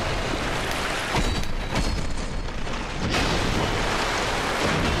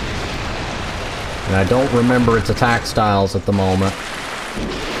 And I don't remember its attack styles at the moment.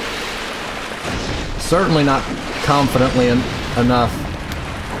 Certainly not confidently enough.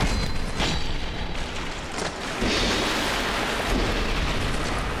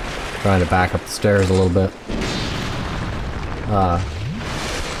 Trying to back up the stairs a little bit.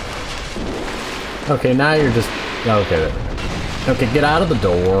 Okay, now you're just... okay, there we go. Okay, get out of the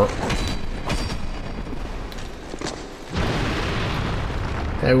door.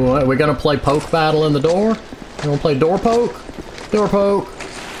 Okay, we're gonna play poke battle in the door? You wanna play door poke? Door poke!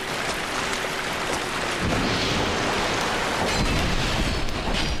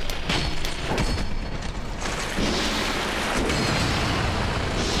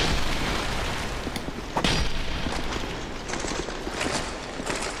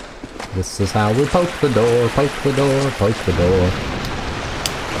 This is how we poke the door, poke the door, poke the door.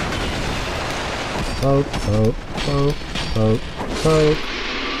 Poke, poke, poke, poke, poke.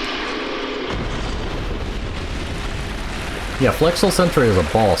 Yeah, Flexal Sentry is a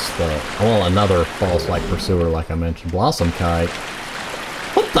boss, though. Well, another boss like Pursuer, like I mentioned. Blossom Kite.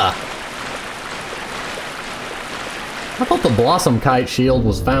 What the? I thought the Blossom Kite shield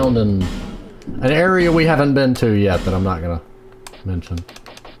was found in an area we haven't been to yet that I'm not gonna mention.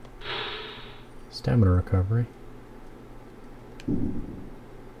 Stamina recovery.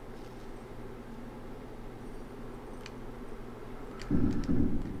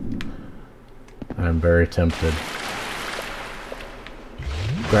 I'm very tempted.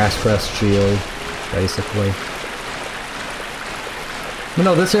 Grass Crest shield, basically. But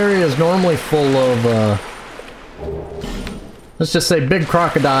no, this area is normally full of, Let's just say big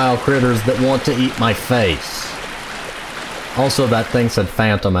crocodile critters that want to eat my face. Also, that thing said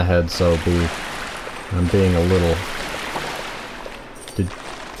phantom ahead, so I'm being a little...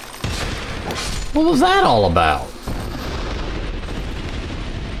 What was that all about?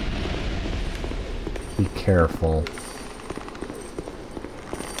 Be careful.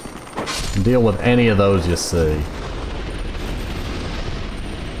 Deal with any of those you see.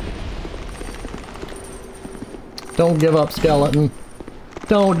 Don't give up, skeleton.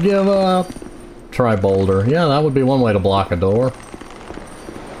 Don't give up. Try boulder. Yeah, that would be one way to block a door.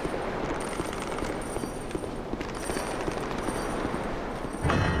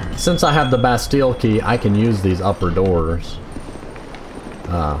 Since I have the bastille key, I can use these upper doors.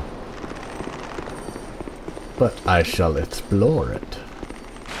 But I shall explore it.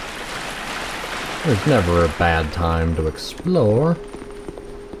 There's never a bad time to explore.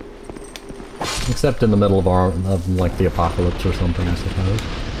 Except in the middle of like the apocalypse or something, I suppose.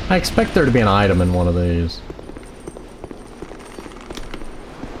 I expect there to be an item in one of these.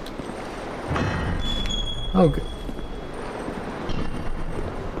 Oh, good.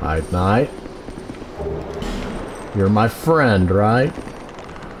 Night, night. You're my friend, right?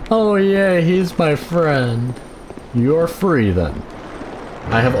 Oh yeah, he's my friend. You're free then.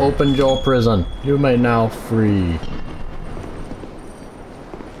 I have opened your prison. You may now free.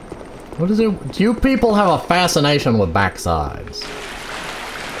 What is it? Do you people have a fascination with backsides?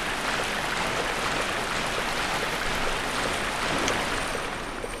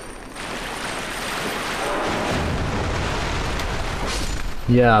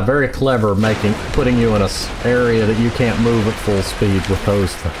 Yeah, very clever putting you in a area that you can't move at full speed with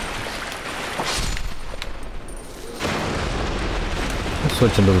those things. I'm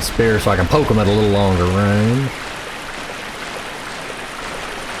switching to the spear so I can poke them at a little longer range.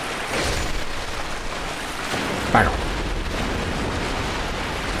 Back off.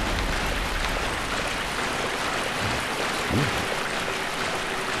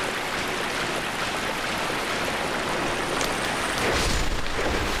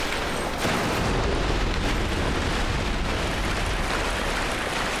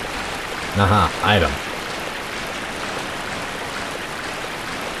 Aha, item.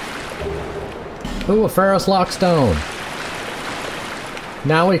 Ooh, a Ferrous Lockstone.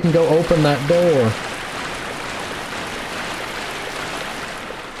 Now we can go open that door.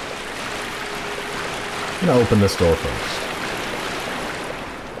 I'm gonna open this door first.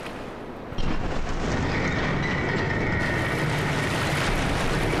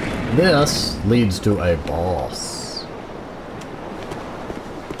 This leads to a boss.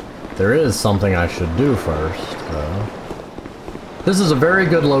 There is something I should do first, though. This is a very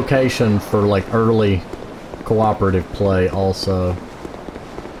good location for, like, early cooperative play, also.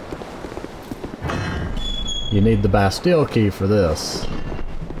 You need the bastille key for this.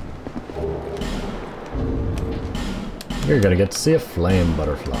 You're gonna get to see a flame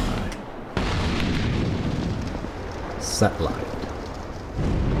butterfly. Set light.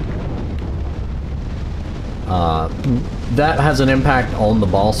 That has an impact on the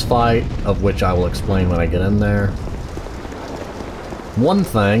boss fight, of which I will explain when I get in there. One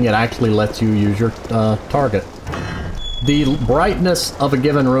thing, it actually lets you use your target. The brightness of a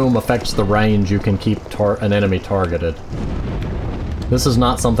given room affects the range you can keep an enemy targeted. This is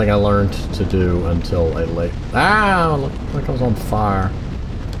not something I learned to do until a late... Ah! Look like I was on fire.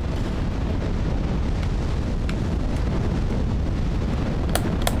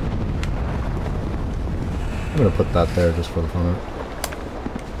 I'm gonna put that there just for the fun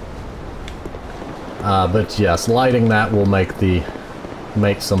of it. But yes, lighting that will make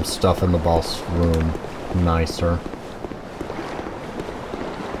some stuff in the boss room nicer.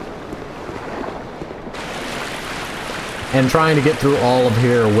 And trying to get through all of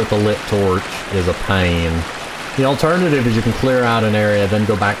here with a lit torch is a pain. The alternative is you can clear out an area, then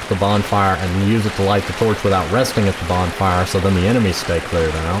go back to the bonfire and use it to light the torch without resting at the bonfire, so then the enemies stay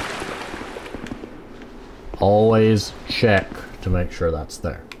cleared out. Always check to make sure that's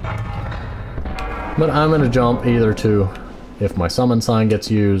there. But I'm gonna jump either to if my summon sign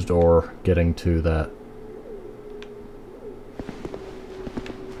gets used or getting to that.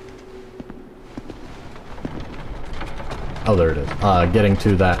 Oh, there it is. Getting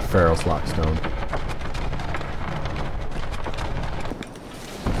to that Ferrous Lockstone.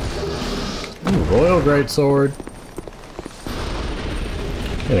 Ooh, Royal Greatsword.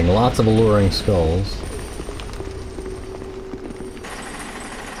 Getting lots of alluring skulls.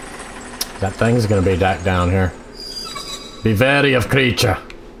 That thing's gonna be down here. Be wary of creature.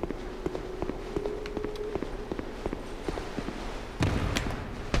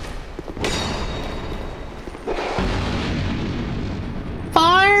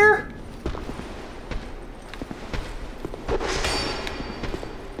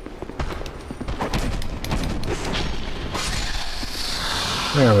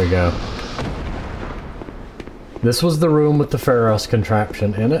 go. This was the room with the Pharos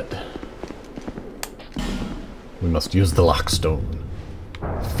contraption in it. We must use the lockstone.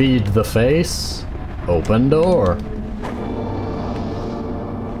 Feed the face. Open door.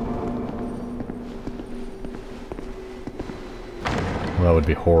 Well, that would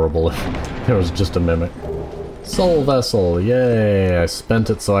be horrible if it was just a mimic. Soul vessel, yay! I spent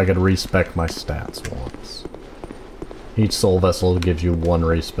it so I could respec my stats once. Each soul vessel gives you 1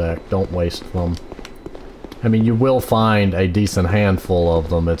 respec, don't waste them. I mean, you will find a decent handful of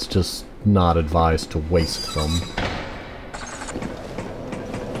them, it's just not advised to waste them.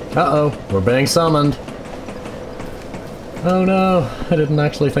 Uh-oh, we're being summoned. Oh no, I didn't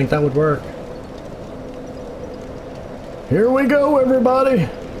actually think that would work. Here we go, everybody!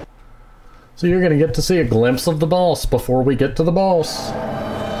 So you're gonna get to see a glimpse of the boss before we get to the boss.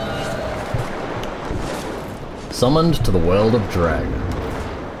 Summoned to the world of Dragon.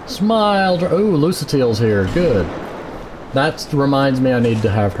 Smile, ooh, Lucatiel's here, good. That reminds me I need to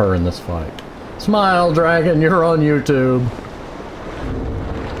have her in this fight. Smile, Dragon, you're on YouTube.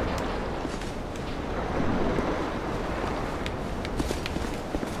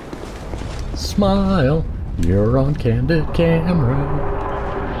 Smile, you're on candid camera.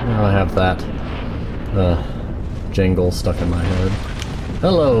 Now I have that jingle stuck in my head.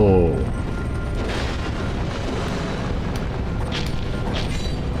 Hello.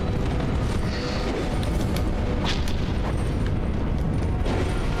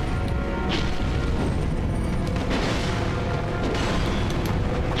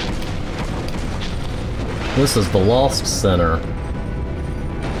 This is the Lost Center.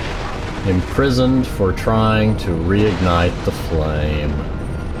 Imprisoned for trying to reignite the flame.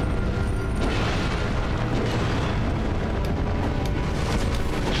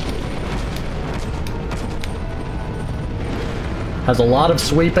 Has a lot of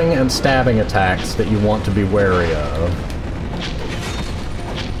sweeping and stabbing attacks that you want to be wary of.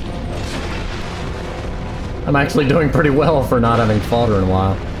 I'm actually doing pretty well for not having fought her in a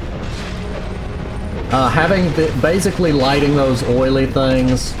while. Basically lighting those oily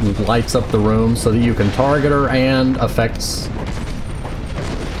things lights up the room so that you can target her and affects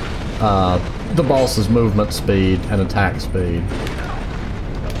the boss's movement speed and attack speed.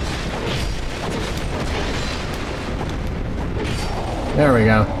 There we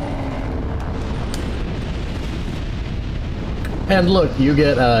go. And look, you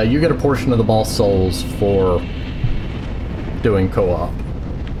get a portion of the boss souls for doing co-op.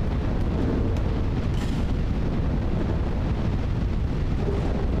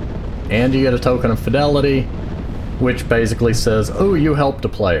 And you get a token of fidelity, which basically says, oh, you helped a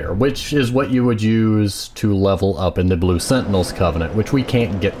player, which is what you would use to level up in the Blue Sentinels Covenant, which we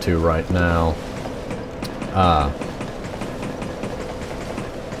can't get to right now.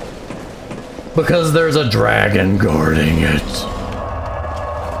 Because there's a dragon guarding it.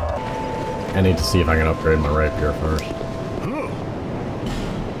 I need to see if I can upgrade my rapier first.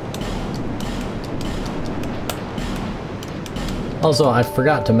 Also, I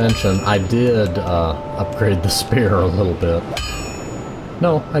forgot to mention, I did upgrade the spear a little bit.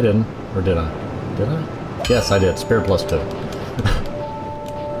 No, I didn't. Or did I? Did I? Yes, I did. Spear plus 2.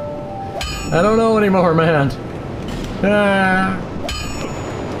 I don't know anymore, man. Ah.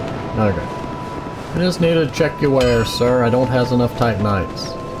 Okay. I just need to check your wares, sir. I don't have enough Titanites.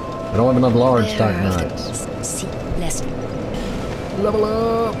 I don't have enough large Titanites. Level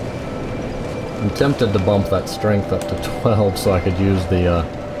up! I'm tempted to bump that strength up to 12 so I could use the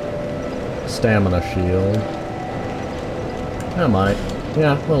stamina shield. I might.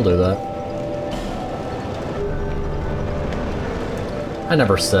 Yeah, we'll do that. I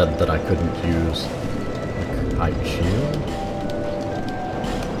never said that I couldn't use the kite shield.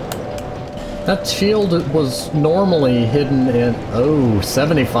 That shield was normally hidden in... Oh,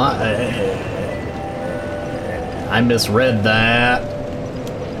 75... I misread that.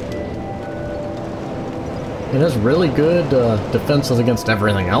 It has really good defenses against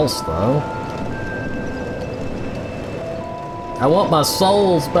everything else, though. I want my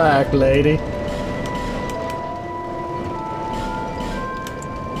souls back, lady.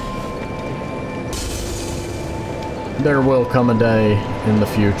 There will come a day in the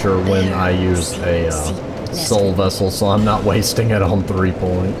future when I use a soul vessel, so I'm not wasting it on 3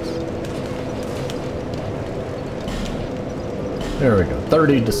 points. There we go.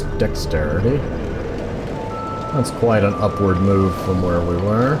 30 dexterity. That's quite an upward move from where we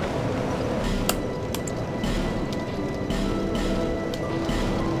were.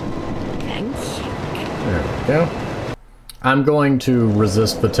 There we go. I'm going to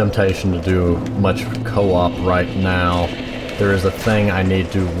resist the temptation to do much co-op right now, there is a thing I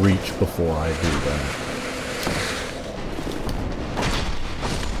need to reach before I do that.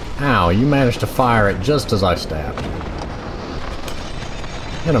 Ow, you managed to fire it just as I stabbed.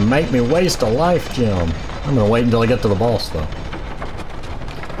 You're gonna make me waste a life gem. I'm gonna wait until I get to the boss, though.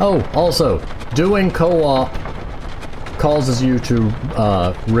 Oh, also, doing co-op causes you to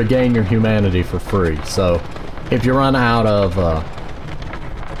regain your humanity for free. So, if you run out of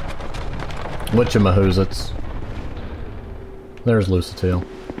whatchamahoozits, there's Lucitile.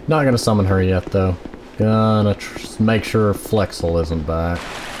 Not gonna summon her yet, though. Gonna make sure Flexel isn't back.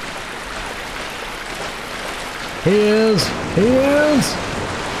 He is! He is!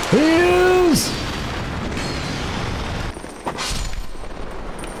 He is!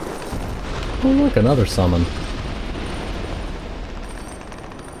 Oh look, another summon.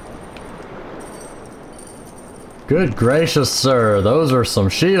 Good gracious, sir, those are some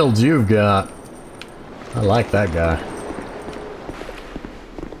shields you've got. I like that guy.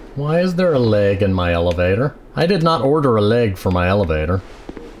 Why is there a leg in my elevator? I did not order a leg for my elevator.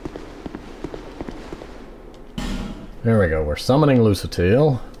 There we go, we're summoning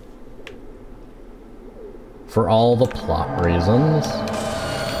Lucitile. For all the plot reasons.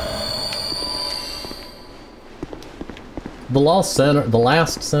 The last center, I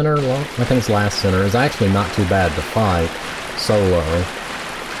think it's last center, is actually not too bad to fight solo.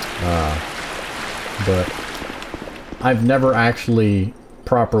 But I've never actually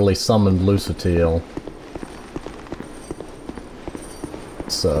properly summoned Lucitile.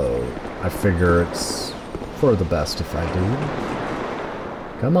 So I figure it's for the best if I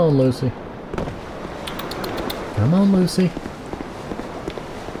do. Come on, Lucy. Come on, Lucy.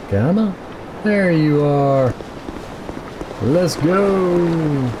 Come on. There you are. Let's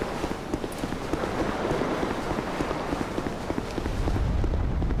go.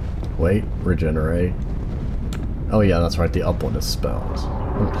 Wait, regenerate. Oh yeah, that's right, the up one is spells.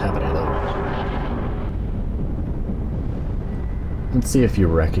 I don't have any of those. Let's see if you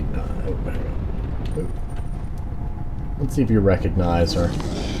recognize... Let's see if you recognize her.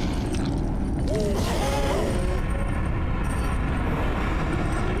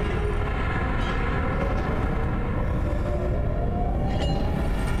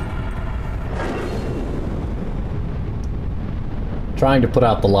 Trying to put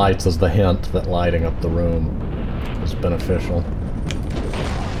out the lights as the hint that lighting up the room is beneficial.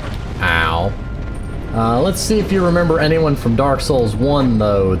 Ow. Let's see if you remember anyone from Dark Souls 1,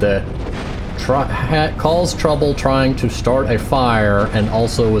 though, that caused trouble trying to start a fire and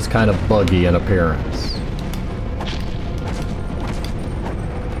also was kind of buggy in appearance.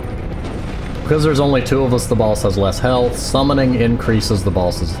 Because there's only two of us, the boss has less health. Summoning increases the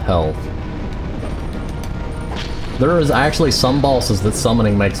boss's health. There is actually some bosses that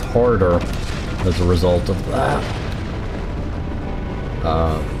summoning makes harder as a result of that.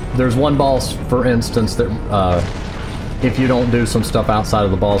 There's one boss, for instance, that if you don't do some stuff outside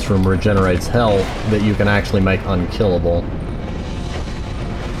of the boss room regenerates health that you can actually make unkillable.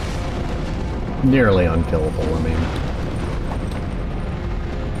 Nearly unkillable, I mean.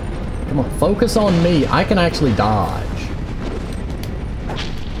 Come on, focus on me. I can actually dodge.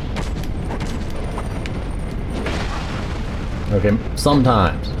 Okay,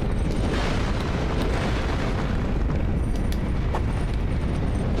 sometimes.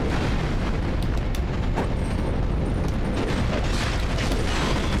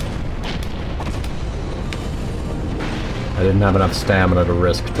 I didn't have enough stamina to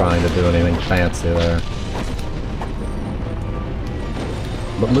risk trying to do anything fancy there.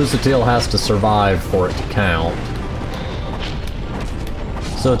 But Lucitile has to survive for it to count.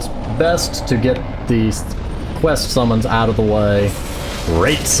 So it's best to get these quest summons out of the way.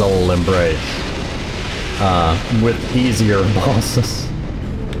 Great Soul Embrace. With easier bosses.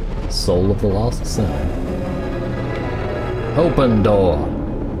 Soul of the Lost Sinner. Open door.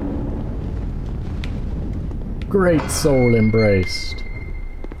 Great Soul Embraced.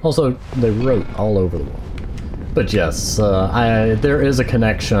 Also, they wrote all over the wall. But yes, there is a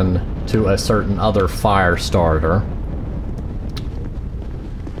connection to a certain other Firestarter.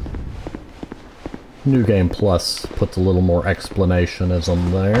 New Game Plus puts a little more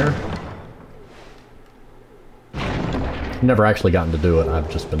explanationism there. Never actually gotten to do it, I've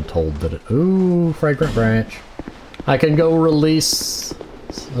just been told that it... Ooh, Fragrant Branch. I can go release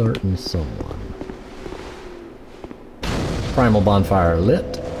certain someone. Primal Bonfire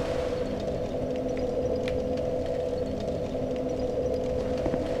lit.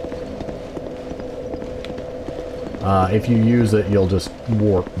 If you use it, you'll just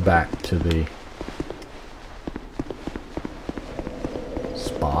warp back to the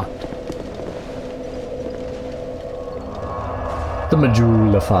spot. The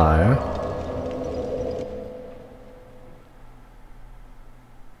Majula Fire.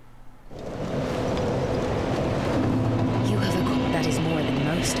 You have a cook that is more than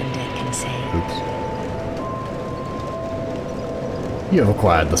most undead can say. Oops. You have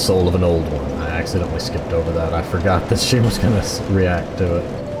acquired the soul of an old one. I accidentally skipped over that. I forgot that she was gonna react to it.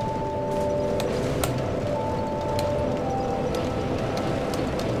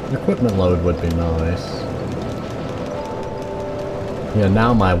 Equipment load would be nice. Yeah,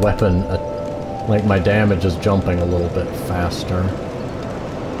 now my weapon, like my damage is jumping a little bit faster.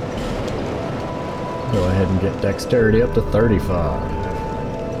 Go ahead and get dexterity up to 35.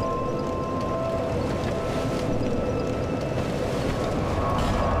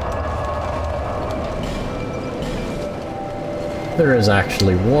 There is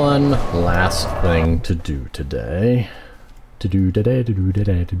actually one last thing to do today.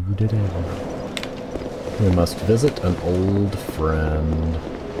 We must visit an old friend.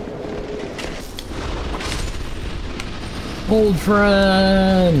 Old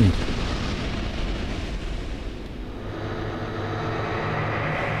friend!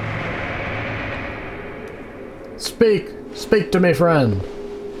 Speak to me, friend!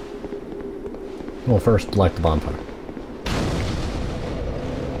 Well, first, light the bonfire.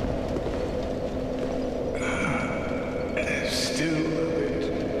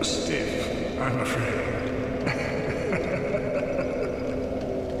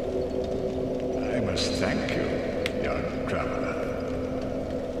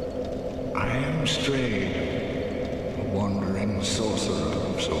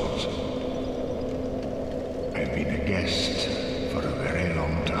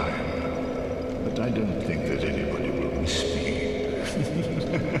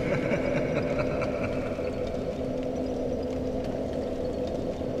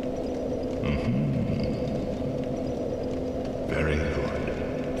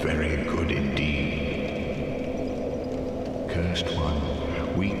 Very good indeed. Cursed one,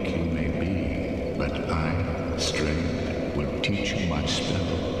 weak you may be, but I, strength, will teach you my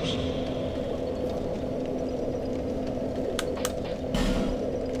spells.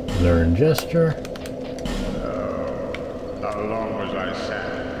 Learn gesture. Oh, how long was I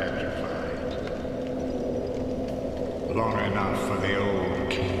sat petrified? Long enough for the old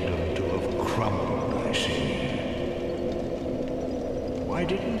kingdom to have crumbled, I see. Why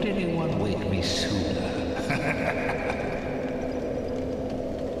didn't anyone wake me sooner?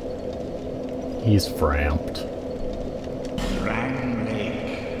 He's framped. Drang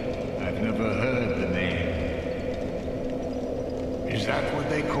Lake. I've never heard the name. Is that what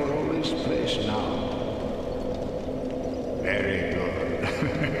they call this place now? Very good.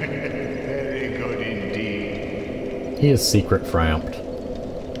 Very good indeed. He is secret framped.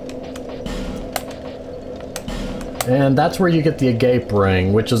 And that's where you get the Agape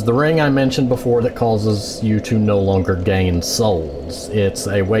Ring, which is the ring I mentioned before that causes you to no longer gain souls. It's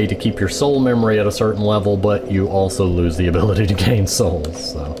a way to keep your soul memory at a certain level, but you also lose the ability to gain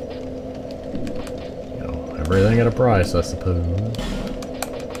souls, so... You know, everything at a price, I suppose.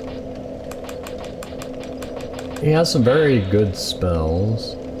 He has some very good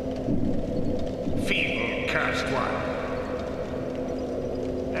spells. Feeble, cursed one.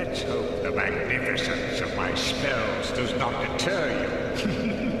 Let's hope the magnificence of my spells does not deter you.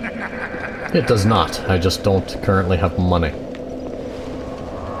 It does not. I just don't currently have money.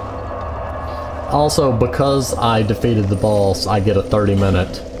 Also, because I defeated the boss, I get a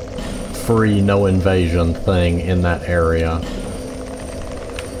 30-minute free no invasion thing in that area.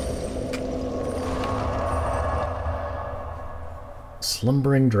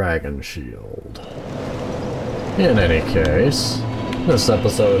 Slumbering Dragon Shield. In any case, this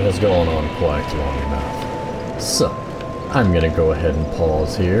episode has gone on quite long enough. So, I'm gonna go ahead and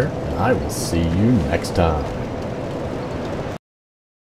pause here, and I will see you next time.